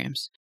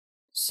programs.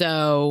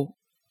 So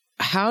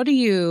how do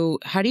you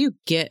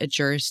get a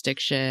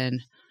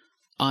jurisdiction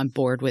on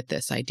board with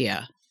this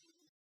idea?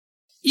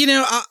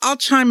 I'll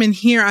chime in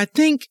here. I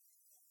think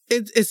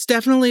it's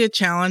definitely a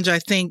challenge. I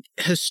think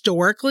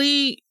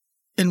historically,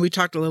 and we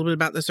talked a little bit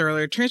about this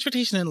earlier,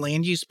 transportation and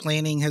land use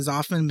planning has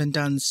often been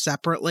done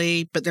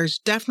separately, but there's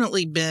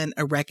definitely been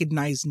a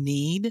recognized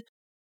need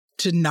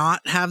to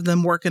not have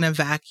them work in a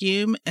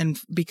vacuum. And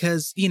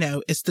because,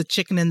 it's the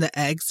chicken and the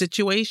egg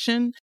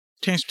situation.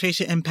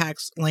 Transportation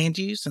impacts land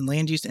use and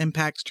land use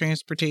impacts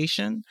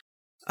transportation.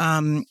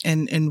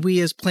 And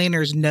we as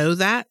planners know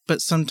that,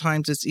 but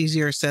sometimes it's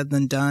easier said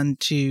than done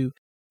to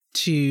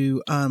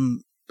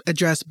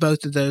address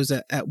both of those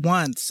at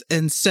once.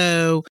 And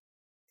so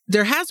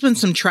there has been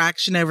some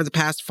traction over the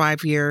past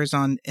 5 years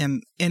on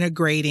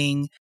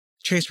integrating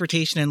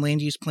transportation and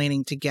land use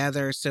planning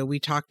together. So we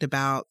talked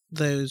about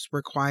those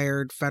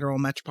required federal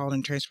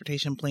metropolitan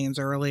transportation plans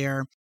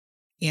earlier.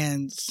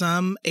 And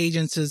some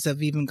agencies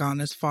have even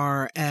gone as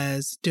far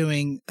as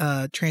doing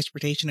a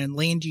transportation and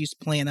land use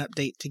plan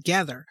update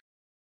together.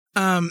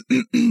 But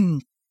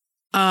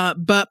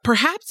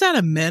perhaps at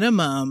a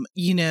minimum,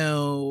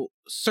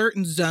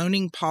 certain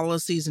zoning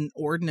policies and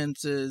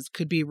ordinances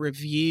could be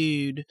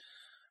reviewed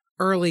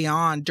early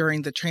on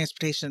during the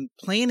transportation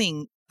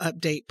planning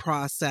update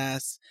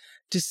process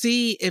to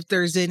see if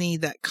there's any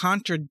that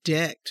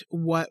contradict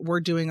what we're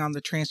doing on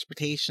the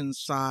transportation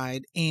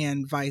side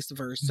and vice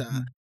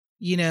versa.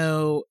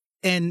 Mm-hmm.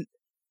 And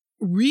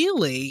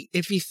really,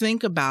 if you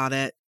think about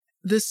it,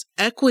 this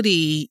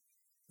equity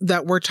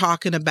that we're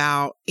talking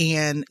about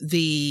and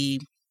the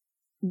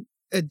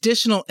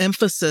additional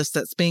emphasis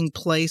that's being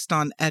placed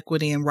on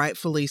equity, and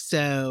rightfully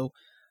so,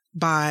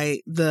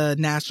 by the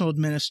national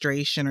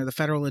administration or the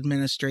federal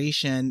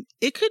administration,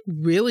 it could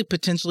really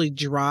potentially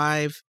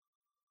drive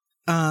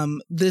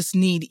this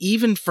need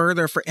even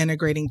further for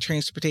integrating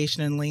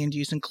transportation and land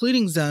use,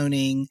 including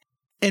zoning,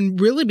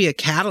 and really be a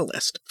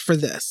catalyst for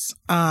this,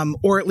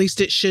 or at least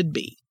it should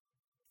be.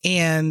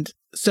 And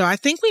so I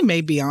think we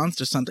may be on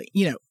to something.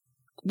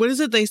 What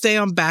is it they say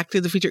on Back to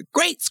the Future?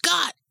 Great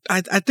Scott!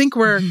 I think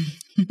we're,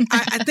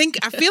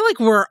 I feel like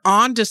we're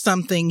on to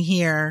something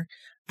here.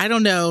 I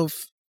don't know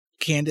if,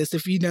 Candace,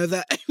 if you know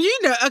that,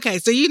 okay,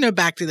 so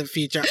Back to the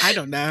Future. I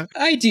don't know.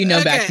 I do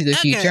know Back to the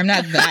Future. I'm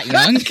not that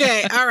young.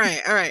 Okay, all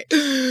right.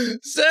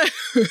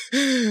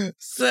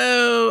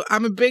 So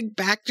I'm a big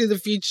Back to the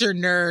Future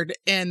nerd,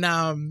 and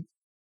I'm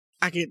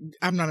not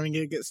even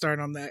gonna get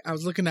started on that. I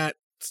was looking at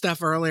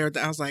stuff earlier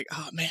that I was like,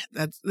 oh man,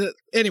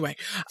 anyway.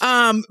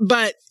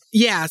 But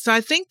yeah, so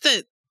I think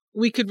that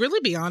we could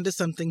really be onto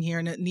something here,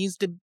 and it needs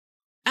to,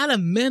 at a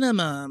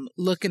minimum,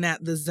 looking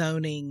at the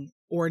zoning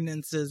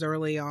ordinances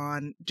early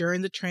on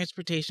during the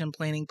transportation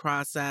planning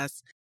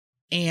process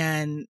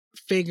and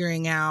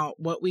figuring out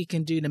what we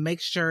can do to make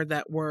sure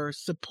that we're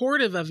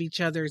supportive of each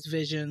other's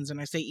visions.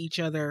 And I say each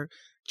other,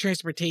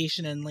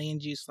 transportation and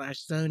land use /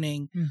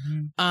 zoning,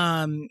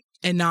 and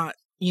not,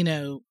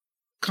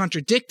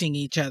 contradicting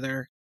each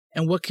other.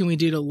 And what can we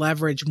do to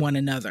leverage one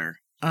another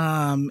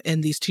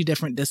in these two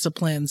different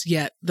disciplines,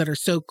 yet that are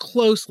so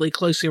closely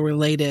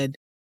related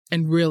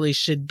and really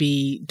should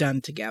be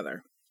done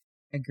together.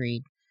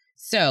 Agreed.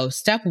 So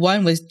step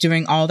 1 was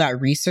doing all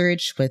that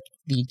research with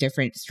the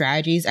different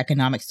strategies,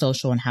 economic,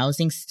 social, and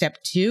housing. Step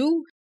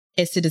 2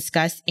 is to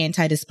discuss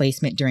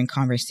anti-displacement during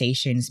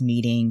conversations,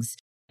 meetings,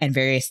 and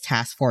various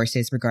task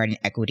forces regarding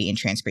equity in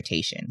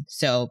transportation.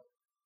 So,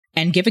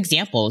 and give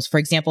examples. For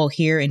example,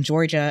 here in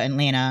Georgia,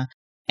 Atlanta,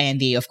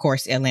 and of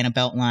course, Atlanta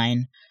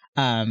Beltline,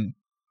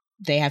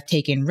 they have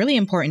taken really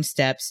important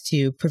steps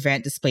to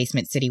prevent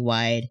displacement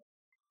citywide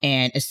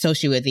and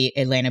associated with the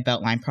Atlanta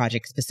Beltline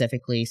project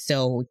specifically.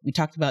 So we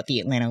talked about the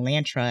Atlanta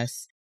Land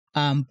Trust,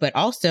 but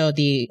also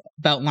the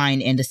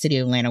Beltline and the city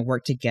of Atlanta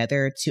worked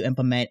together to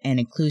implement an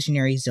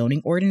inclusionary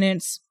zoning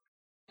ordinance,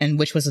 and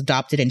which was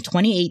adopted in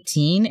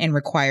 2018 and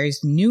requires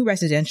new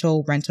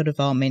residential rental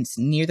developments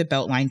near the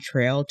Beltline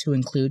Trail to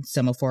include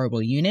some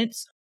affordable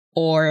units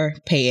or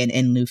pay an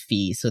in lieu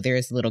fee. So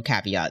there's a little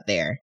caveat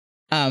there.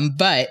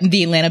 But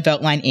the Atlanta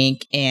Beltline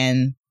Inc.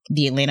 and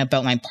the Atlanta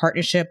Beltline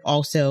Partnership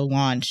also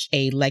launched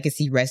a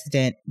legacy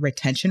resident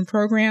retention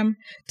program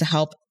to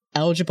help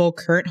eligible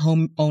current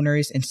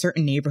homeowners in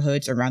certain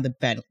neighborhoods around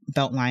the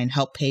Beltline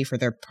help pay for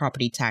their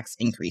property tax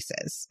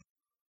increases.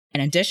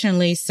 And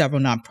additionally, several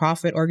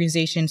nonprofit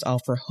organizations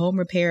offer home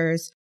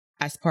repairs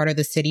as part of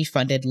the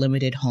city-funded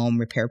limited home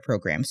repair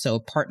program. So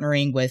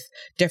partnering with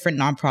different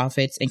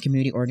nonprofits and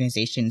community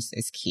organizations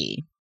is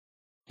key.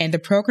 And the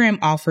program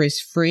offers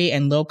free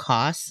and low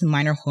cost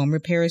minor home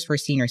repairs for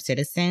senior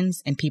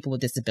citizens and people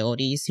with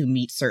disabilities who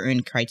meet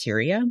certain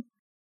criteria.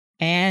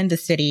 And the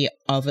city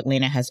of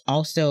Atlanta has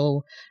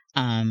also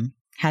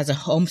has a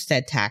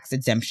homestead tax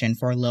exemption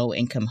for low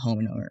income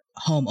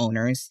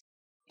homeowners.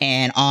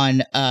 And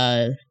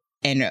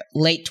in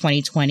late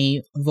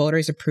 2020,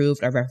 voters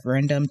approved a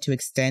referendum to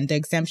extend the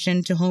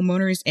exemption to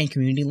homeowners and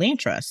community land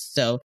trusts.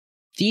 So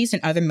these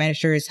and other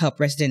measures help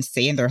residents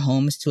stay in their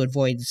homes to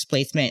avoid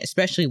displacement,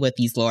 especially with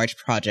these large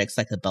projects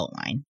like the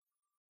Beltline.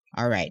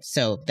 All right,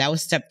 so that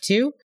was step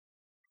 2.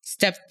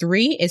 Step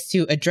 3 is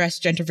to address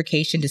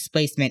gentrification,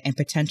 displacement, and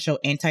potential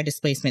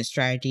anti-displacement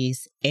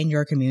strategies in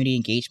your community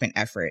engagement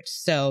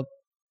efforts. So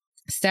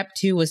step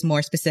 2 was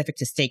more specific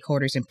to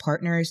stakeholders and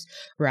partners,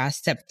 whereas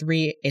step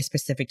 3 is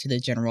specific to the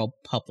general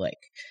public.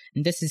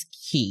 And this is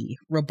key.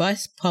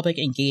 Robust public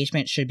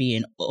engagement should be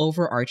an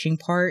overarching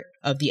part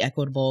of the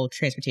equitable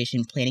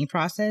transportation planning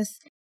process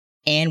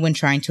and when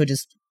trying to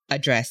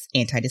address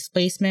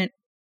anti-displacement.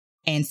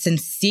 And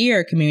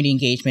sincere community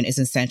engagement is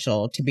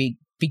essential to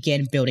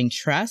begin building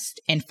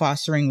trust and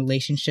fostering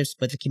relationships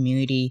with the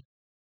community.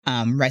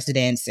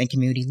 Residents and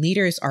community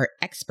leaders are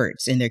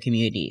experts in their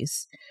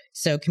communities.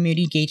 So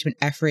community engagement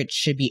efforts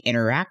should be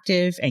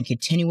interactive and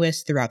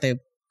continuous throughout the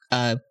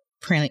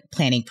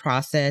planning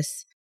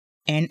process.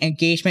 And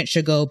engagement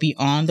should go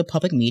beyond the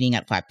public meeting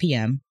at 5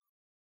 p.m.,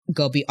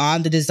 go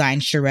beyond the design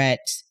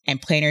charrette,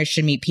 and planners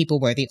should meet people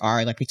where they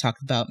are, like we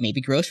talked about,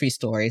 maybe grocery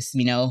stores,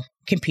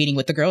 competing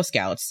with the Girl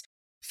Scouts.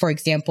 For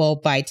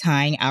example, by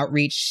tying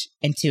outreach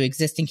into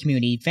existing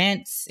community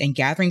events and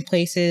gathering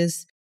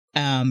places,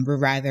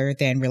 rather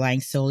than relying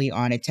solely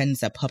on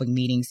attendance at public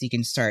meetings, you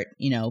can start,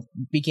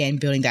 begin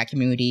building that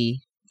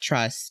community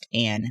trust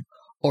and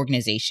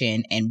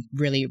organization and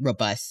really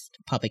robust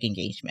public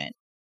engagement.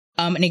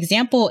 An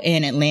example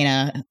in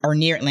Atlanta or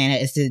near Atlanta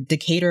is the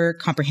Decatur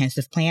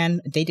Comprehensive Plan.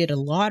 They did a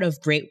lot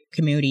of great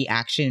community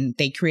action.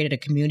 They created a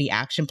community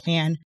action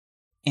plan,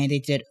 and they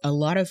did a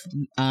lot of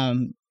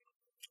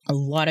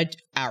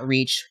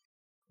outreach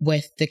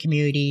with the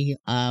community.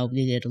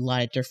 They did a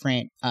lot of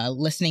different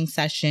listening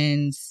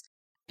sessions,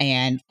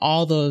 and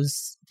all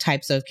those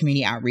types of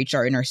community outreach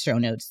are in our show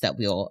notes that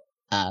we'll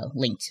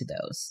link to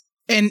those.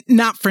 And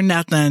not for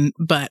nothing,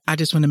 but I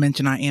just want to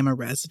mention I am a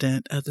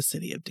resident of the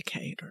city of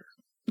Decatur.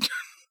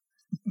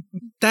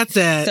 That's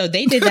it. So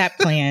they did that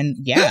plan.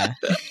 Yeah.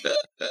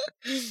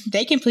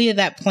 They completed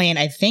that plan,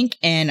 I think,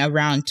 in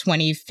around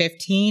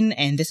 2015.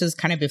 And this was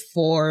kind of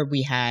before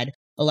we had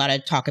a lot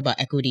of talk about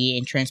equity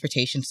and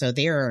transportation. So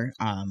they're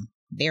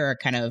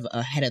kind of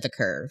ahead of the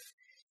curve.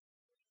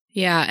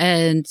 Yeah.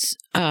 And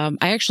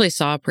I actually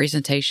saw a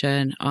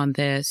presentation on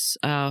this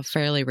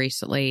fairly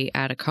recently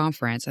at a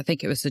conference. I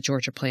think it was the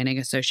Georgia Planning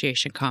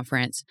Association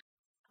conference.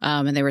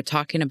 And they were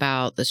talking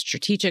about the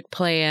strategic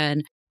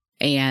plan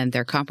and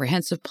their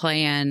comprehensive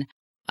plan.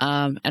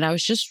 And I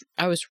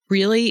was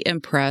really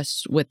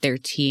impressed with their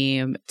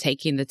team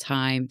taking the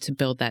time to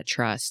build that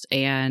trust.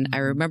 And I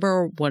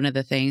remember one of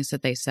the things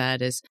that they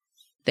said is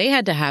they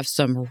had to have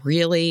some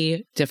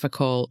really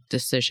difficult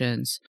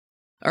decisions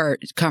or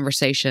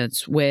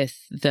conversations with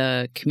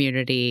the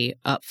community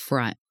up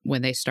front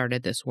when they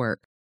started this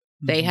work.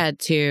 Mm-hmm. They had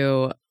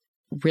to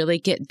really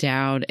get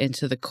down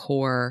into the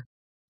core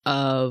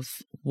of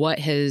what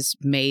has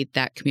made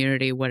that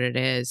community what it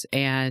is.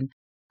 And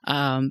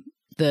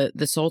the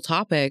sole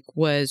topic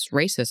was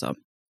racism.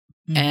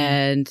 Mm-hmm.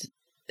 And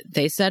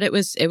they said it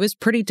was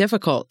pretty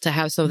difficult to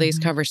have some of these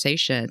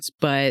conversations,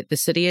 but the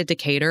city of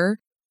Decatur,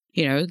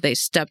 they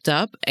stepped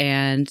up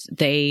and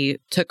they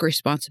took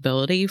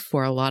responsibility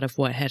for a lot of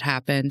what had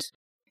happened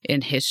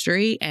in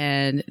history.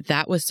 And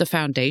that was the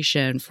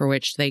foundation for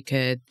which they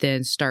could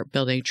then start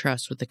building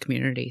trust with the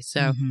community.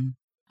 So,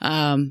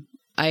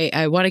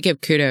 I want to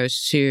give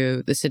kudos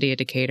to the city of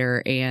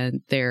Decatur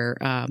and their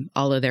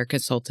all of their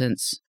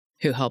consultants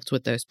who helped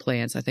with those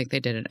plans. I think they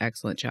did an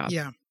excellent job.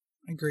 Yeah,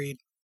 agreed.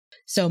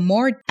 So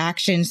more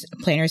actions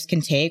planners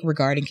can take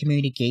regarding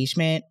community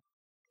engagement,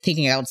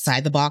 thinking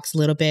outside the box a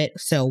little bit.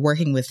 So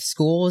working with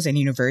schools and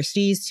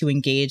universities to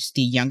engage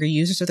the younger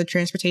users of the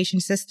transportation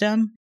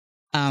system.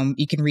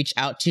 You can reach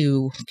out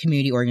to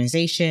community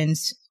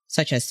organizations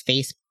such as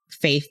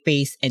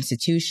faith-based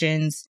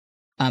institutions,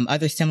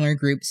 other similar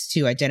groups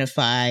to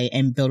identify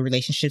and build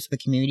relationships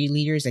with community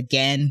leaders.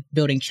 Again,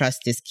 building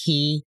trust is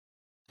key.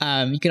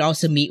 You can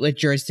also meet with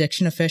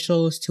jurisdiction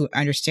officials to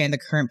understand the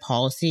current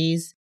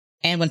policies.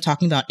 And when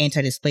talking about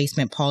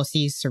anti-displacement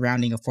policies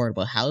surrounding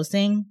affordable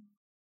housing,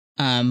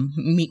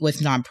 meet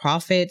with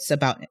nonprofits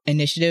about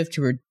initiative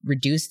to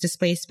reduce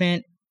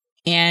displacement,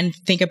 and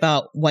think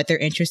about what their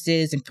interest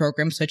is in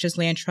programs such as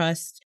land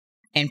trust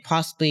and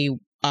possibly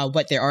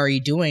what they're already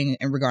doing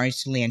in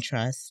regards to land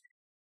trust.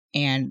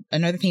 And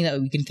another thing that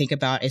we can think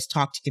about is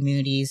talk to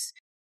communities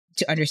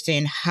to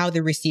understand how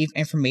they receive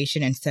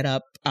information and set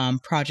up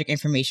project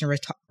information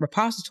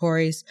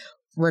repositories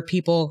where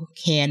people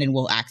can and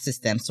will access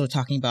them. So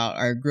talking about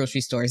our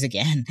grocery stores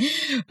again.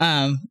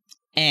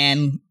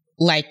 And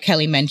like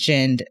Kelly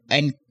mentioned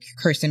and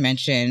Kirsten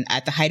mentioned,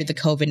 at the height of the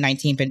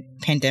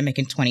COVID-19 pandemic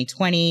in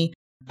 2020,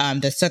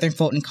 the Southern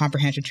Fulton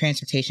Comprehensive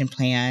Transportation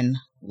Plan,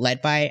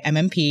 led by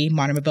MMP,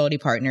 Modern Mobility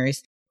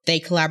Partners, they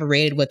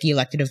collaborated with the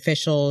elected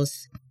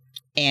officials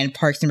and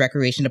Parks and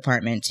Recreation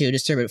Department to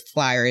distribute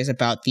flyers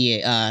about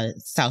the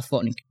South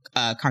Fulton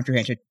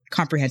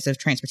comprehensive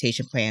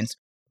transportation plans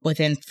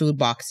within food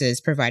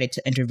boxes provided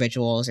to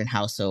individuals and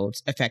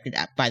households affected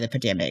by the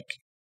pandemic,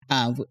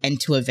 and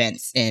to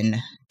events in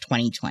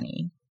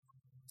 2020.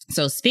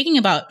 So speaking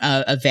about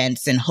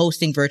events and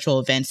hosting virtual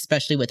events,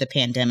 especially with the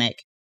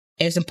pandemic,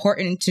 it's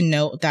important to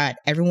note that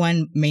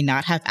everyone may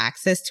not have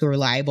access to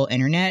reliable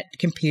internet,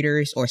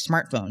 computers, or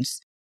smartphones.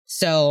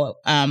 So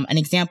an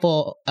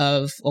example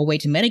of a way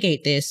to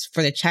mitigate this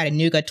for the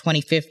Chattanooga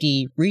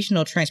 2050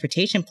 Regional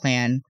Transportation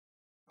Plan,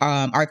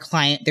 our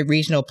client, the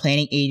Regional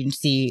Planning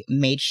Agency,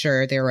 made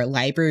sure there were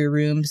library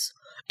rooms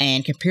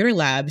and computer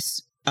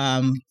labs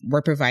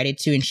were provided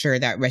to ensure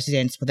that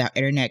residents without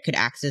internet could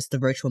access the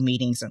virtual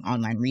meetings and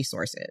online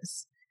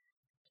resources.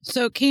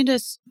 So,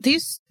 Candace,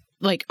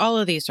 all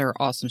of these are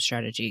awesome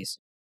strategies.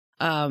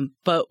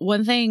 But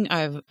one thing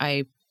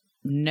I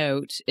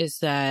note is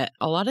that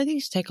a lot of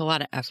these take a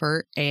lot of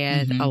effort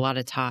and a lot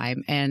of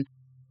time. And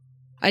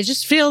I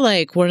just feel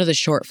like one of the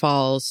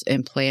shortfalls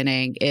in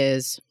planning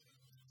is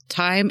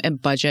time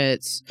and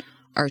budgets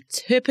are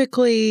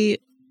typically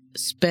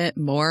spent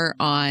more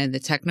on the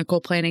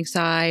technical planning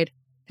side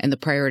and the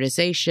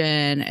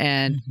prioritization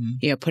and,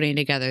 putting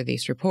together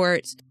these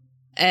reports.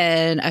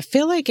 And I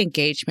feel like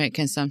engagement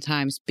can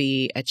sometimes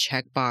be a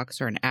checkbox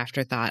or an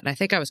afterthought. And I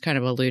think I was kind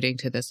of alluding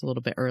to this a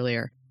little bit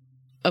earlier.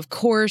 Of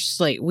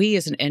course, we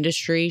as an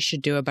industry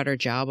should do a better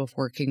job of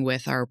working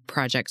with our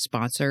project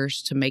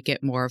sponsors to make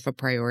it more of a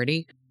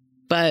priority.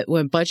 But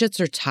when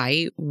budgets are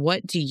tight,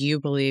 what do you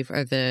believe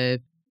are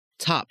the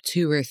top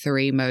 2 or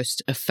 3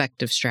 most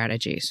effective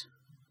strategies?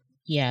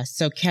 Yeah.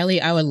 So Kelly,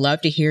 I would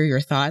love to hear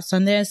your thoughts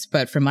on this.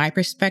 But from my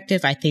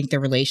perspective, I think the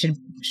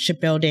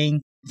relationship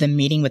building, the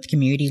meeting with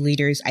community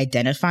leaders,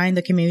 identifying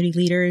the community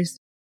leaders,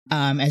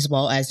 as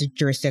well as the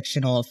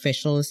jurisdictional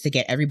officials to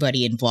get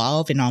everybody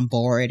involved and on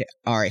board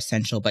are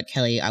essential. But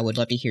Kelly, I would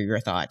love to hear your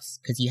thoughts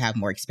because you have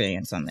more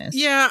experience on this.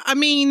 Yeah, I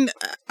mean,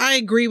 I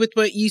agree with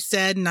what you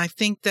said. And I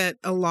think that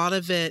a lot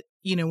of it,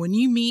 when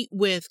you meet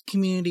with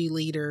community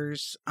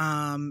leaders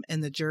and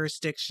the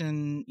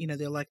jurisdiction,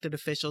 the elected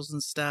officials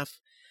and stuff,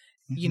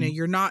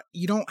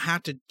 you don't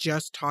have to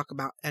just talk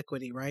about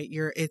equity, right?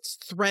 It's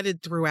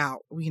threaded throughout.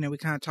 We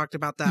kind of talked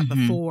about that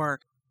before.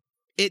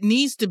 It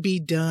needs to be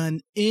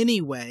done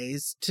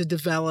anyways to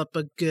develop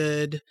a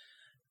good,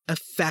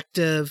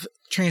 effective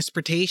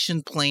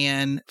transportation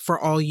plan for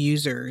all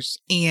users,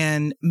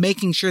 and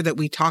making sure that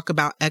we talk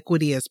about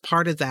equity as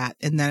part of that,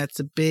 and that it's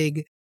a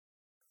big,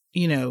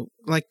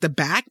 the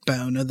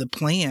backbone of the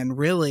plan,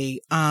 really,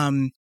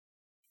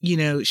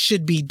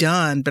 should be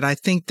done. But I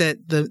think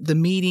that the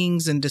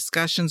meetings and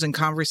discussions and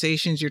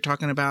conversations you're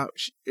talking about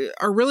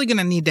are really going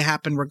to need to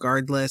happen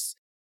regardless.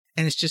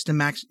 And it's just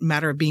a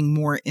matter of being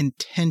more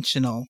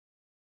intentional.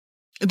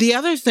 The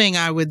other thing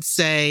I would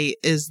say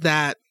is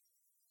that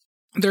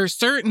there are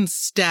certain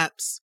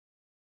steps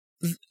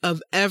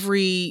of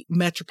every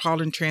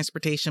metropolitan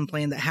transportation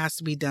plan that has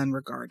to be done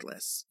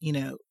regardless.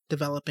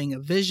 Developing a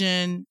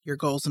vision, your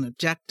goals and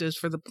objectives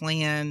for the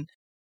plan,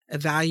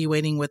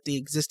 evaluating what the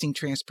existing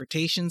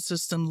transportation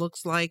system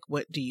looks like.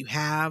 What do you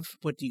have?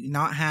 What do you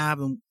not have?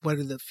 And what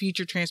are the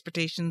future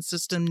transportation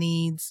system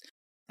needs?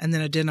 And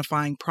then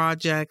identifying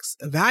projects,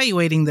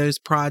 evaluating those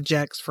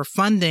projects for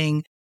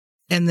funding,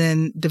 and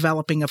then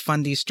developing a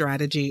funding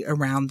strategy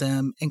around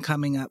them and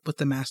coming up with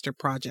the master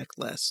project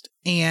list.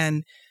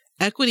 And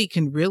equity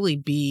can really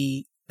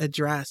be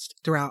addressed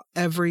throughout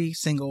every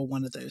single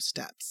one of those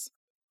steps.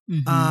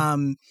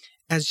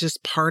 As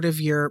just part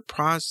of your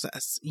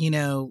process,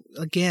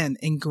 again,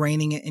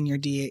 ingraining it in your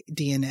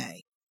DNA.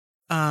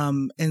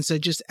 And so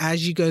just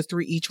as you go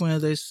through each one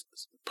of those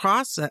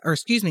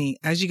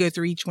as you go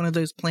through each one of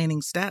those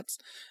planning steps,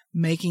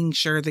 making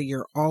sure that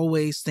you're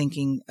always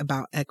thinking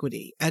about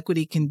equity.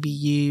 Equity can be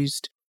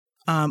used,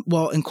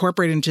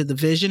 incorporated into the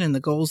vision and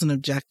the goals and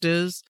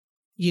objectives.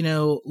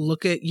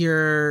 Look at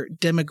your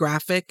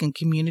demographic and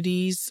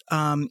communities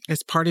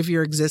as part of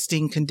your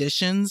existing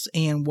conditions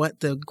and what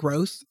the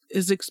growth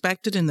is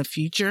expected in the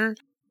future.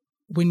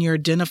 When you're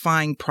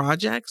identifying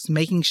projects,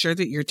 making sure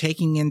that you're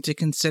taking into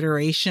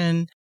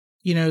consideration,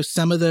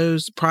 some of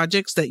those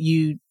projects that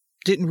you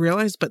didn't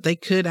realize, but they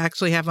could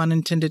actually have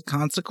unintended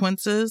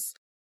consequences,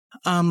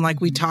 like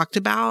we talked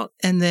about.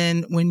 And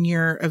then when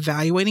you're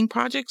evaluating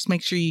projects,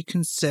 make sure you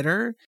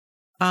consider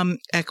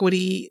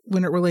equity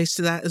when it relates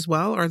to that as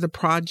well. Are the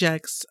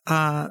projects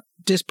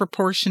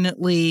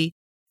disproportionately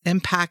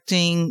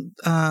impacting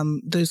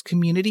those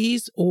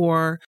communities,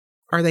 or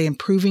are they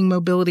improving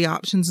mobility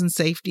options and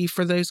safety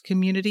for those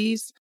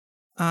communities?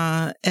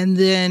 And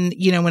then,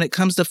 when it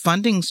comes to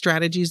funding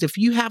strategies, if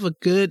you have a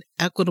good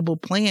equitable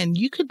plan,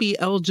 you could be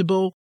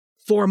eligible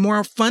for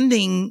more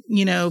funding,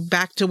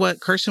 back to what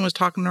Kirsten was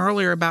talking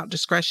earlier about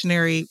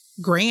discretionary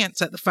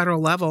grants at the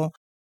federal level.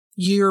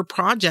 your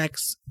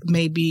projects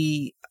may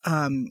be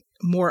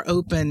more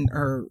open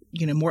or,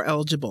 more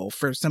eligible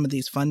for some of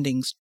these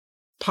funding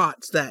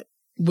pots that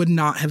would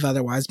not have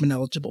otherwise been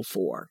eligible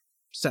for.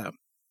 So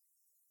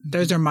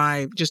those are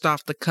my, just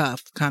off the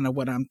cuff, kind of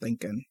what I'm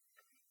thinking.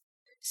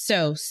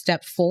 So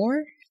step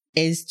 4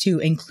 is to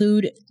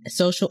include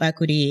social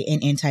equity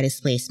and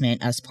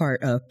anti-displacement as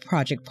part of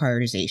project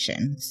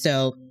prioritization.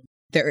 So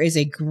there is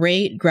a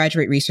great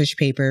graduate research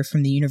paper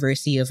from the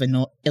University of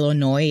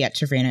Illinois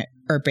at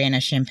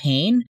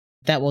Urbana-Champaign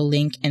that will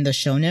link in the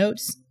show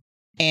notes.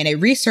 And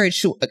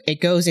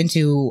it goes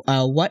into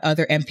what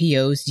other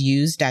MPOs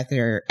used as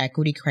their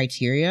equity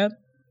criteria.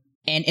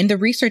 And in the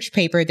research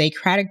paper, they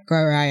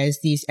categorize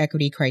these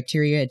equity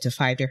criteria into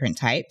 5 different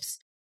types.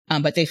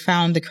 But they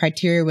found the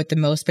criteria with the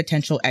most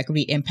potential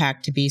equity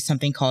impact to be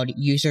something called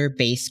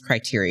user-based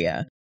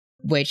criteria,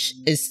 which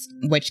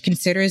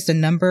considers the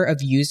number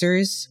of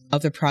users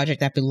of the project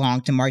that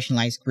belong to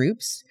marginalized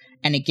groups,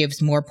 and it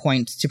gives more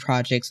points to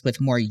projects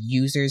with more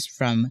users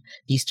from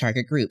these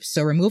target groups.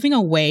 So we're moving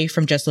away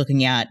from just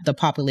looking at the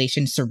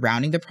population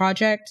surrounding the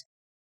project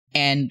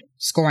and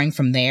scoring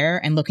from there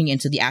and looking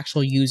into the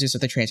actual users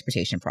of the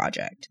transportation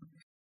project.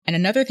 And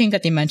another thing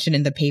that they mentioned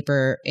in the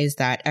paper is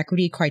that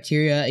equity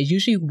criteria is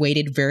usually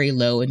weighted very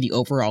low in the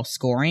overall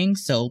scoring,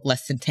 so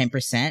less than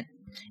 10%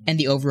 in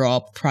the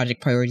overall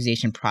project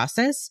prioritization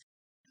process.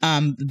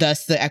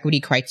 Thus, the equity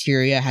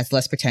criteria has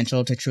less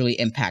potential to truly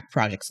impact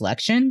project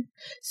selection.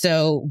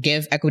 So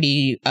give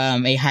equity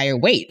a higher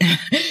weight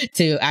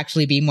to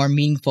actually be more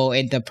meaningful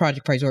in the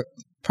project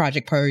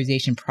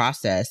prioritization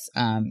process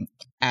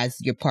as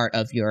you're part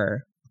of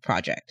your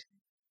project.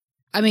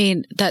 I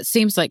mean, that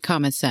seems like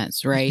common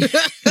sense, right?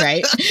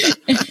 Right.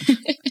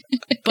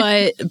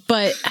 But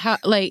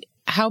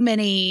how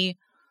many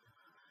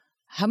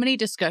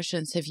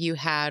discussions have you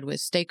had with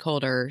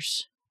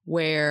stakeholders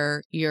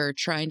where you're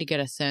trying to get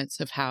a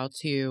sense of how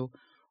to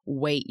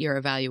weight your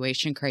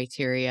evaluation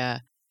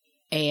criteria,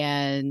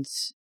 and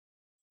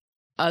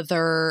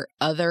other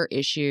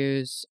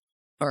issues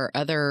or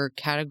other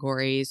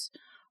categories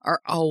are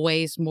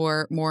always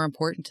more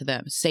important to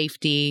them?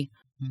 Safety,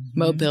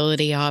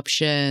 mobility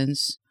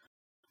options,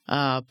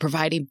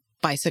 providing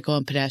bicycle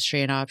and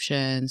pedestrian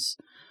options,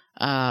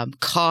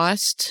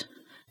 cost,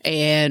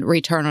 and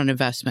return on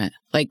investment.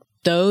 Like,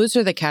 those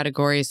are the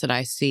categories that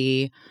I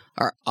see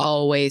are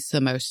always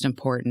the most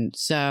important.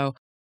 So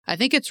I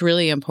think it's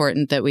really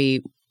important that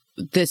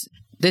this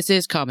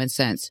is common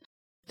sense,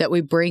 that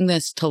we bring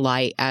this to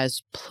light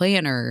as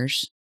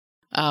planners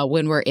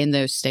when we're in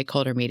those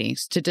stakeholder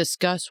meetings to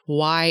discuss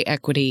why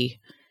equity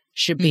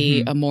should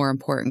be a more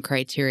important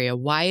criteria,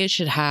 why it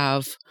should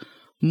have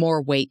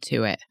more weight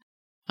to it.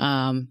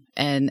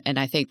 And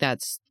I think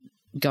that's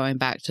going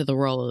back to the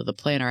role of the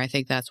planner. I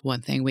think that's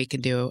one thing we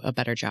can do a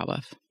better job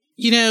of.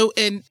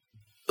 And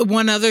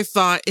one other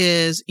thought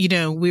is,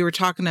 we were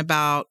talking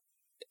about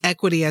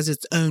equity as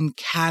its own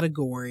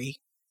category,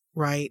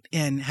 right?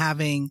 And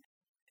having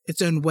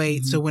its own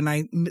weight. So when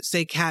I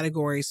say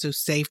category, so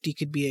safety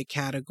could be a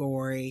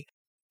category,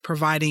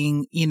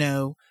 providing,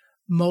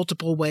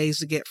 multiple ways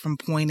to get from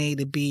point A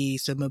to B.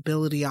 So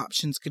mobility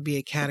options could be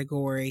a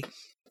category.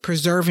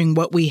 Preserving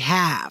what we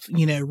have,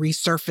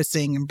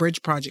 resurfacing and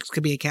bridge projects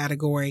could be a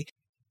category.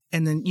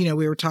 And then,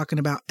 we were talking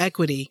about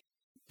equity.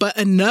 But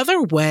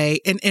another way,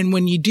 and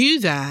when you do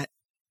it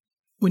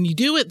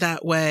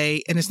that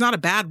way, and it's not a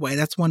bad way,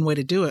 that's one way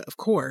to do it, of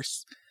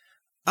course.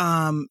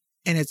 And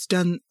it's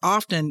done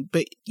often,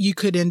 but you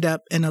could end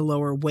up in a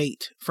lower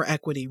weight for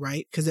equity,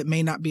 right? Because it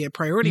may not be a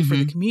priority for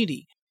the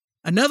community.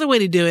 Another way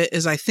to do it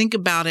is I think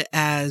about it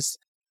as,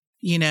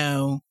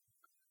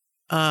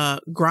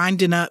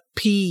 grinding up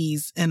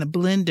peas in a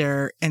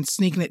blender and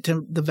sneaking it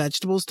to the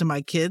vegetables to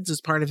my kids as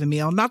part of a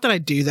meal. Not that I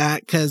do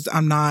that because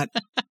I'm not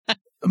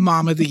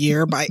mom of the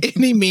year by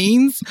any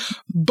means,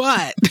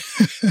 but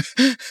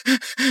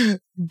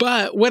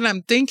what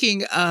I'm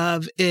thinking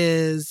of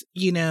is,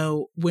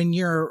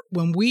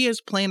 when we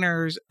as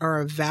planners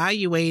are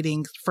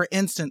evaluating, for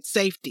instance,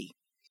 safety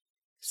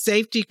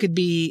could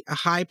be a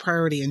high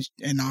priority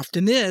and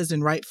often is,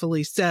 and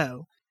rightfully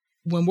so.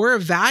 When we're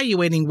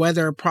evaluating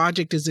whether a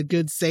project is a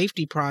good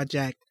safety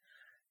project,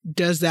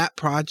 does that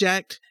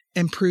project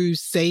improve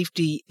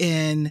safety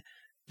in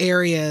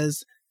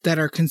areas that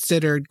are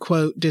considered,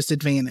 quote,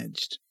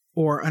 disadvantaged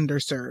or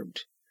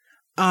underserved?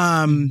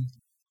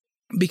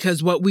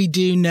 Because what we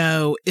do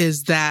know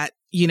is that,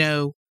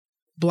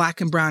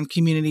 Black and brown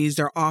communities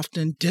are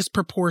often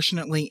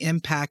disproportionately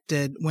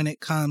impacted when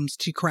it comes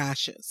to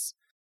crashes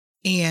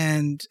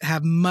and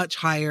have much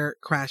higher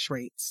crash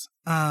rates.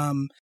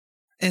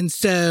 And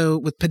so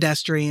with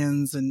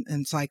pedestrians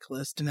and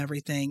cyclists and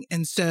everything.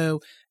 And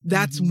so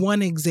that's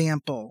one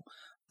example.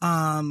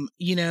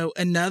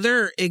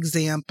 Another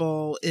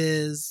example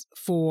is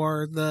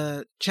for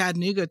the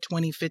Chattanooga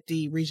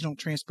 2050 regional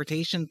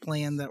transportation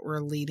plan that we're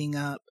leading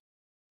up.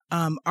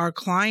 Our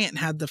client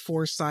had the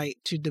foresight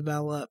to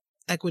develop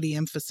equity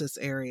emphasis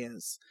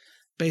areas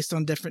based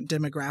on different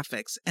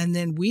demographics. And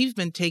then we've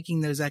been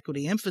taking those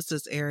equity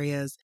emphasis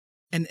areas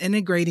and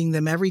integrating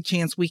them every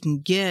chance we can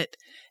get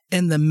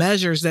in the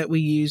measures that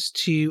we use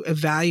to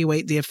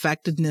evaluate the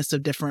effectiveness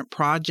of different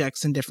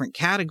projects in different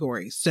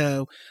categories.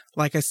 So,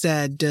 like I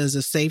said, does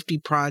a safety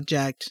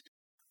project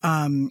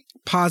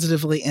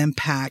positively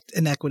impact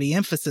an equity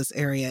emphasis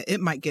area?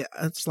 It might get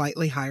a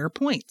slightly higher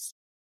points.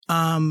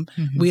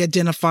 We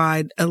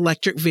identified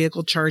electric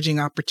vehicle charging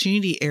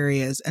opportunity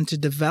areas, and to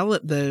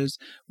develop those,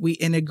 we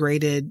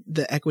integrated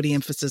the equity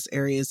emphasis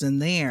areas in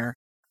there.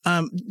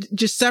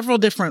 Just several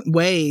different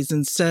ways.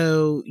 And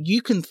so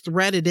you can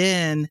thread it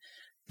in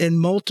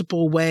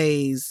multiple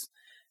ways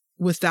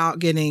without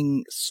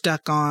getting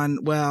stuck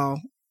on,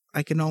 well,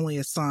 I can only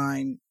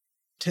assign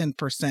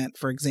 10%,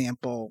 for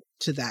example,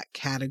 to that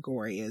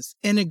category. Is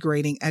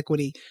integrating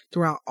equity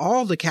throughout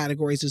all the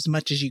categories as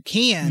much as you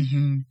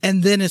can.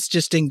 And then it's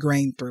just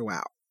ingrained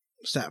throughout.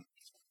 So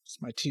it's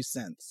my 2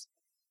 cents.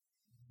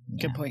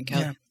 Good point,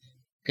 Kelly. Yeah.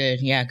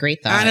 Good. Yeah. Great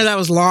thought. I know that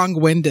was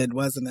long-winded,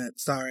 wasn't it?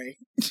 Sorry.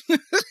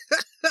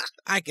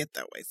 I get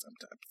that way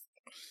sometimes.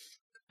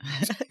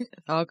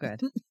 All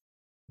good.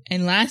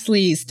 And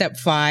lastly, step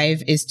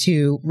 5 is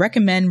to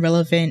recommend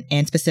relevant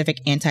and specific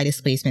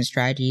anti-displacement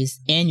strategies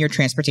in your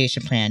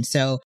transportation plan.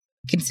 So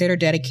consider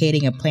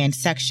dedicating a planned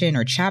section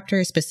or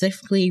chapter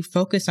specifically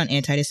focused on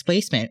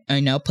anti-displacement.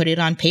 Put it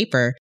on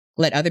paper.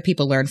 Let other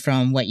people learn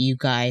from what you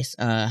guys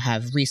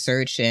have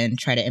researched and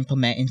try to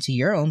implement into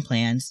your own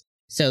plans.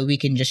 So we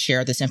can just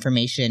share this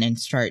information and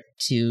start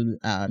to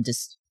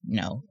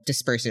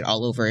disperse it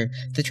all over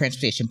the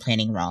transportation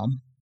planning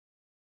realm.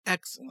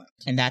 Excellent.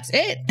 And that's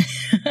it.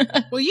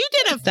 Well, you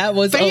did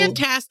a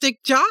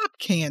fantastic job,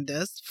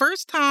 Candace.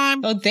 First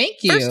time. Oh,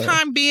 thank you. First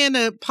time being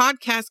a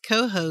podcast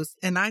co-host,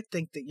 and I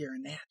think that you're a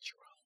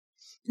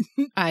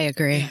natural. I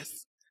agree.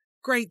 Yes.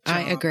 Great job.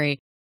 I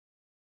agree.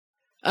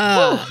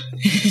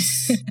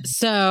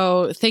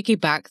 So thinking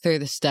back through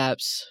the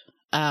steps,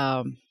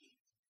 I'm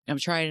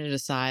trying to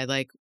decide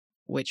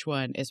which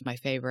one is my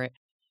favorite.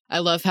 I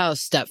love how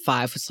step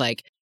 5 was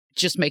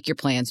just make your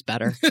plans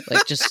better.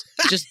 Just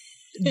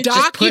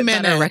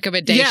document put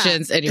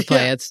recommendations in your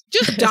plans. Yeah.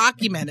 Just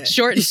document it.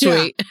 Short and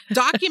sweet. Yeah.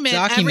 Document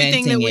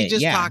everything that we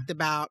just talked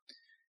about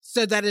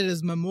so that it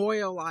is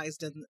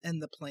memorialized in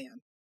the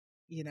plan.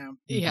 Yeah.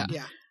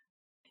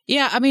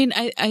 Yeah. I mean,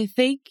 I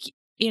think,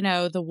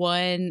 the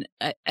one,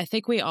 I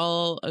think we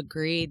all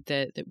agreed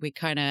that we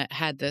kind of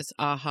had this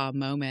aha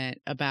moment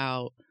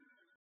about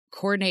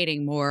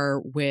coordinating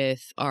more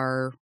with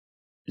our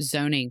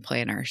zoning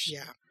planners.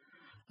 Yeah.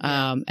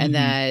 And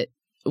that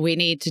we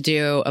need to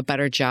do a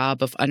better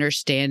job of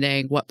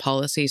understanding what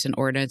policies and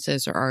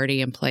ordinances are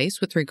already in place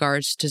with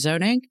regards to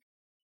zoning.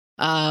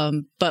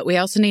 But we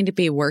also need to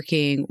be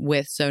working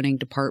with zoning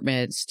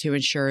departments to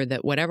ensure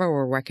that whatever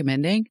we're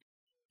recommending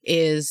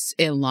is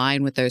in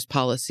line with those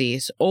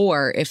policies,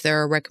 or if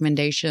there are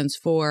recommendations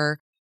for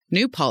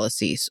new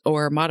policies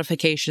or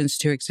modifications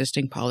to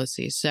existing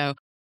policies. So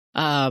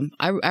I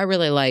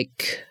really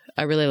like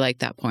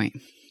that point.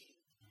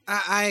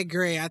 I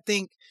agree. I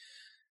think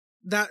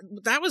that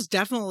was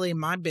definitely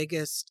my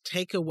biggest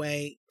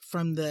takeaway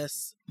from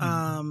this.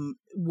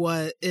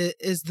 What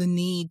is the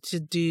need to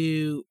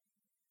do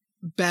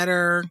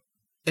better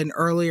and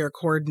earlier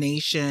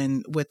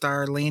coordination with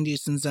our land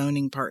use and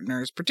zoning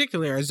partners,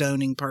 particularly our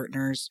zoning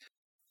partners,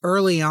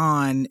 early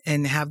on,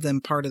 and have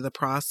them part of the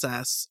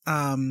process.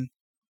 And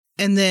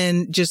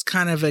then just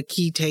kind of a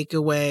key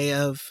takeaway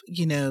of,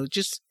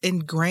 just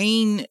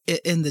ingrain it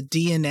in the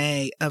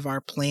DNA of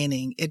our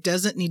planning. It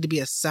doesn't need to be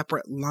a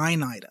separate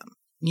line item,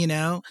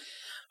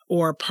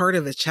 or part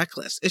of a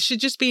checklist. It should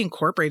just be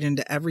incorporated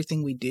into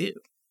everything we do,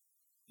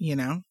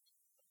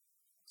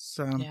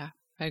 So. Yeah,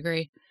 I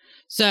agree.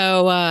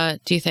 So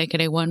do you think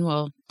anyone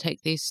will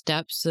take these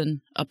steps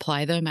and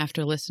apply them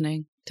after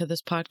listening to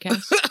this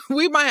podcast?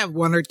 We might have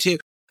one or two.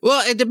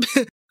 Well, it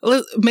depends.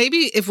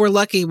 Maybe if we're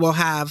lucky, we'll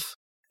have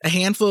a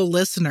handful of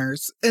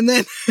listeners, and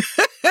then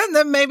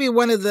maybe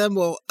one of them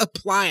will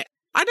apply it.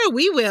 I know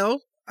we will.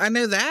 I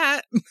know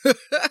that.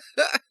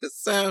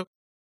 So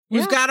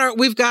we've got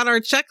our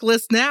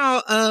checklist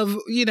now of,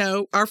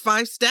 our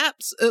 5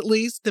 steps at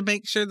least to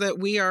make sure that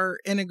we are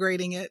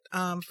integrating it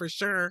for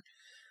sure.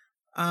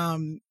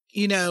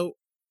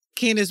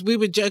 Candace, we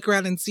would joke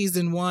around in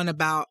season 1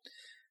 about,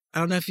 I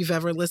don't know if you've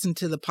ever listened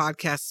to the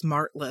podcast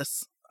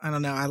Smartless. I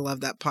don't know. I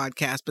love that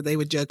podcast, but they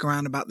would joke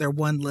around about their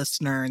one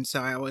listener. And so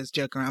I always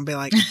joke around, be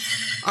like,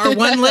 our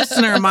one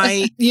listener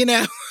might,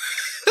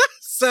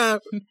 So,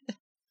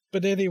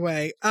 but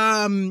anyway,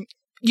 I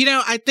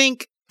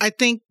think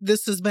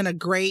this has been a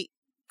great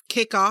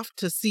kickoff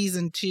to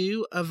season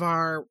 2 of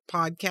our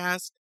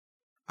podcast.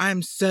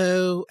 I'm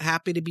so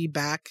happy to be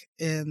back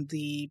in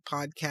the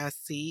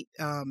podcast seat.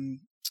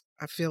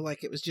 I feel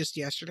like it was just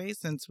yesterday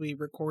since we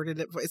recorded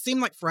it. It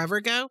seemed like forever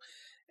ago.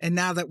 And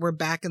now that we're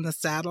back in the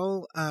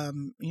saddle,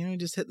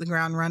 just hit the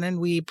ground running.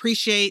 We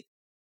appreciate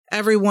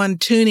everyone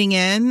tuning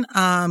in.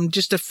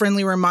 Just a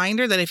friendly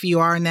reminder that if you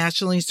are a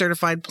nationally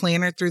certified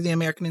planner through the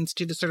American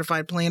Institute of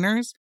Certified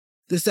Planners,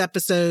 this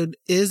episode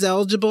is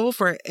eligible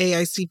for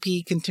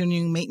AICP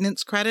continuing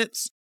maintenance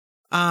credits.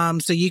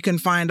 So you can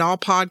find all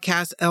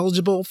podcasts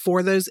eligible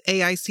for those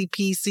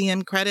AICP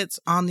CM credits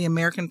on the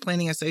American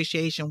Planning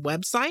Association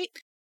website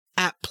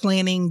at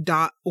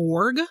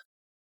planning.org.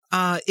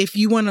 If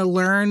you want to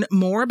learn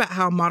more about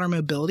how Modern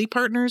Mobility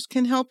Partners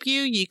can help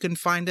you, you can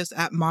find us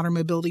at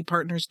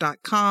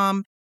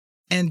modernmobilitypartners.com.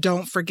 And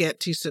don't forget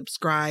to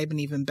subscribe and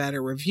even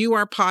better, review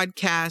our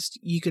podcast.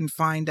 You can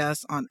find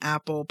us on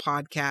Apple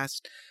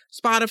Podcast,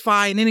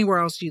 Spotify, and anywhere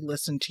else you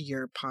listen to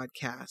your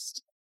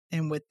podcast.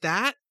 And with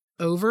that,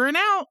 over and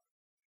out.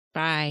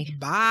 Bye.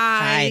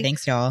 Bye. Bye.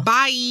 Thanks, y'all.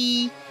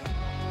 Bye.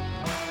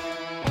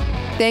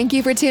 Thank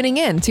you for tuning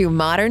in to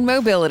Modern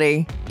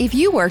Mobility. If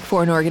you work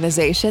for an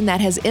organization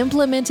that has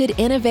implemented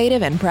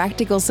innovative and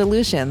practical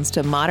solutions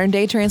to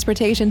modern-day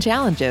transportation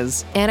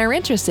challenges and are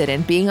interested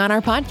in being on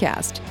our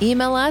podcast,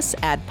 email us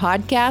at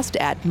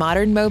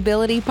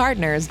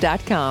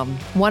podcast@modernmobilitypartners.com.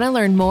 Want to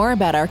learn more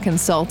about our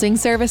consulting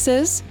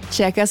services?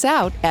 Check us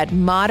out at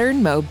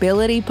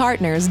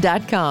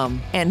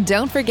modernmobilitypartners.com. And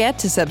don't forget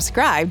to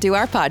subscribe to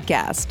our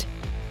podcast.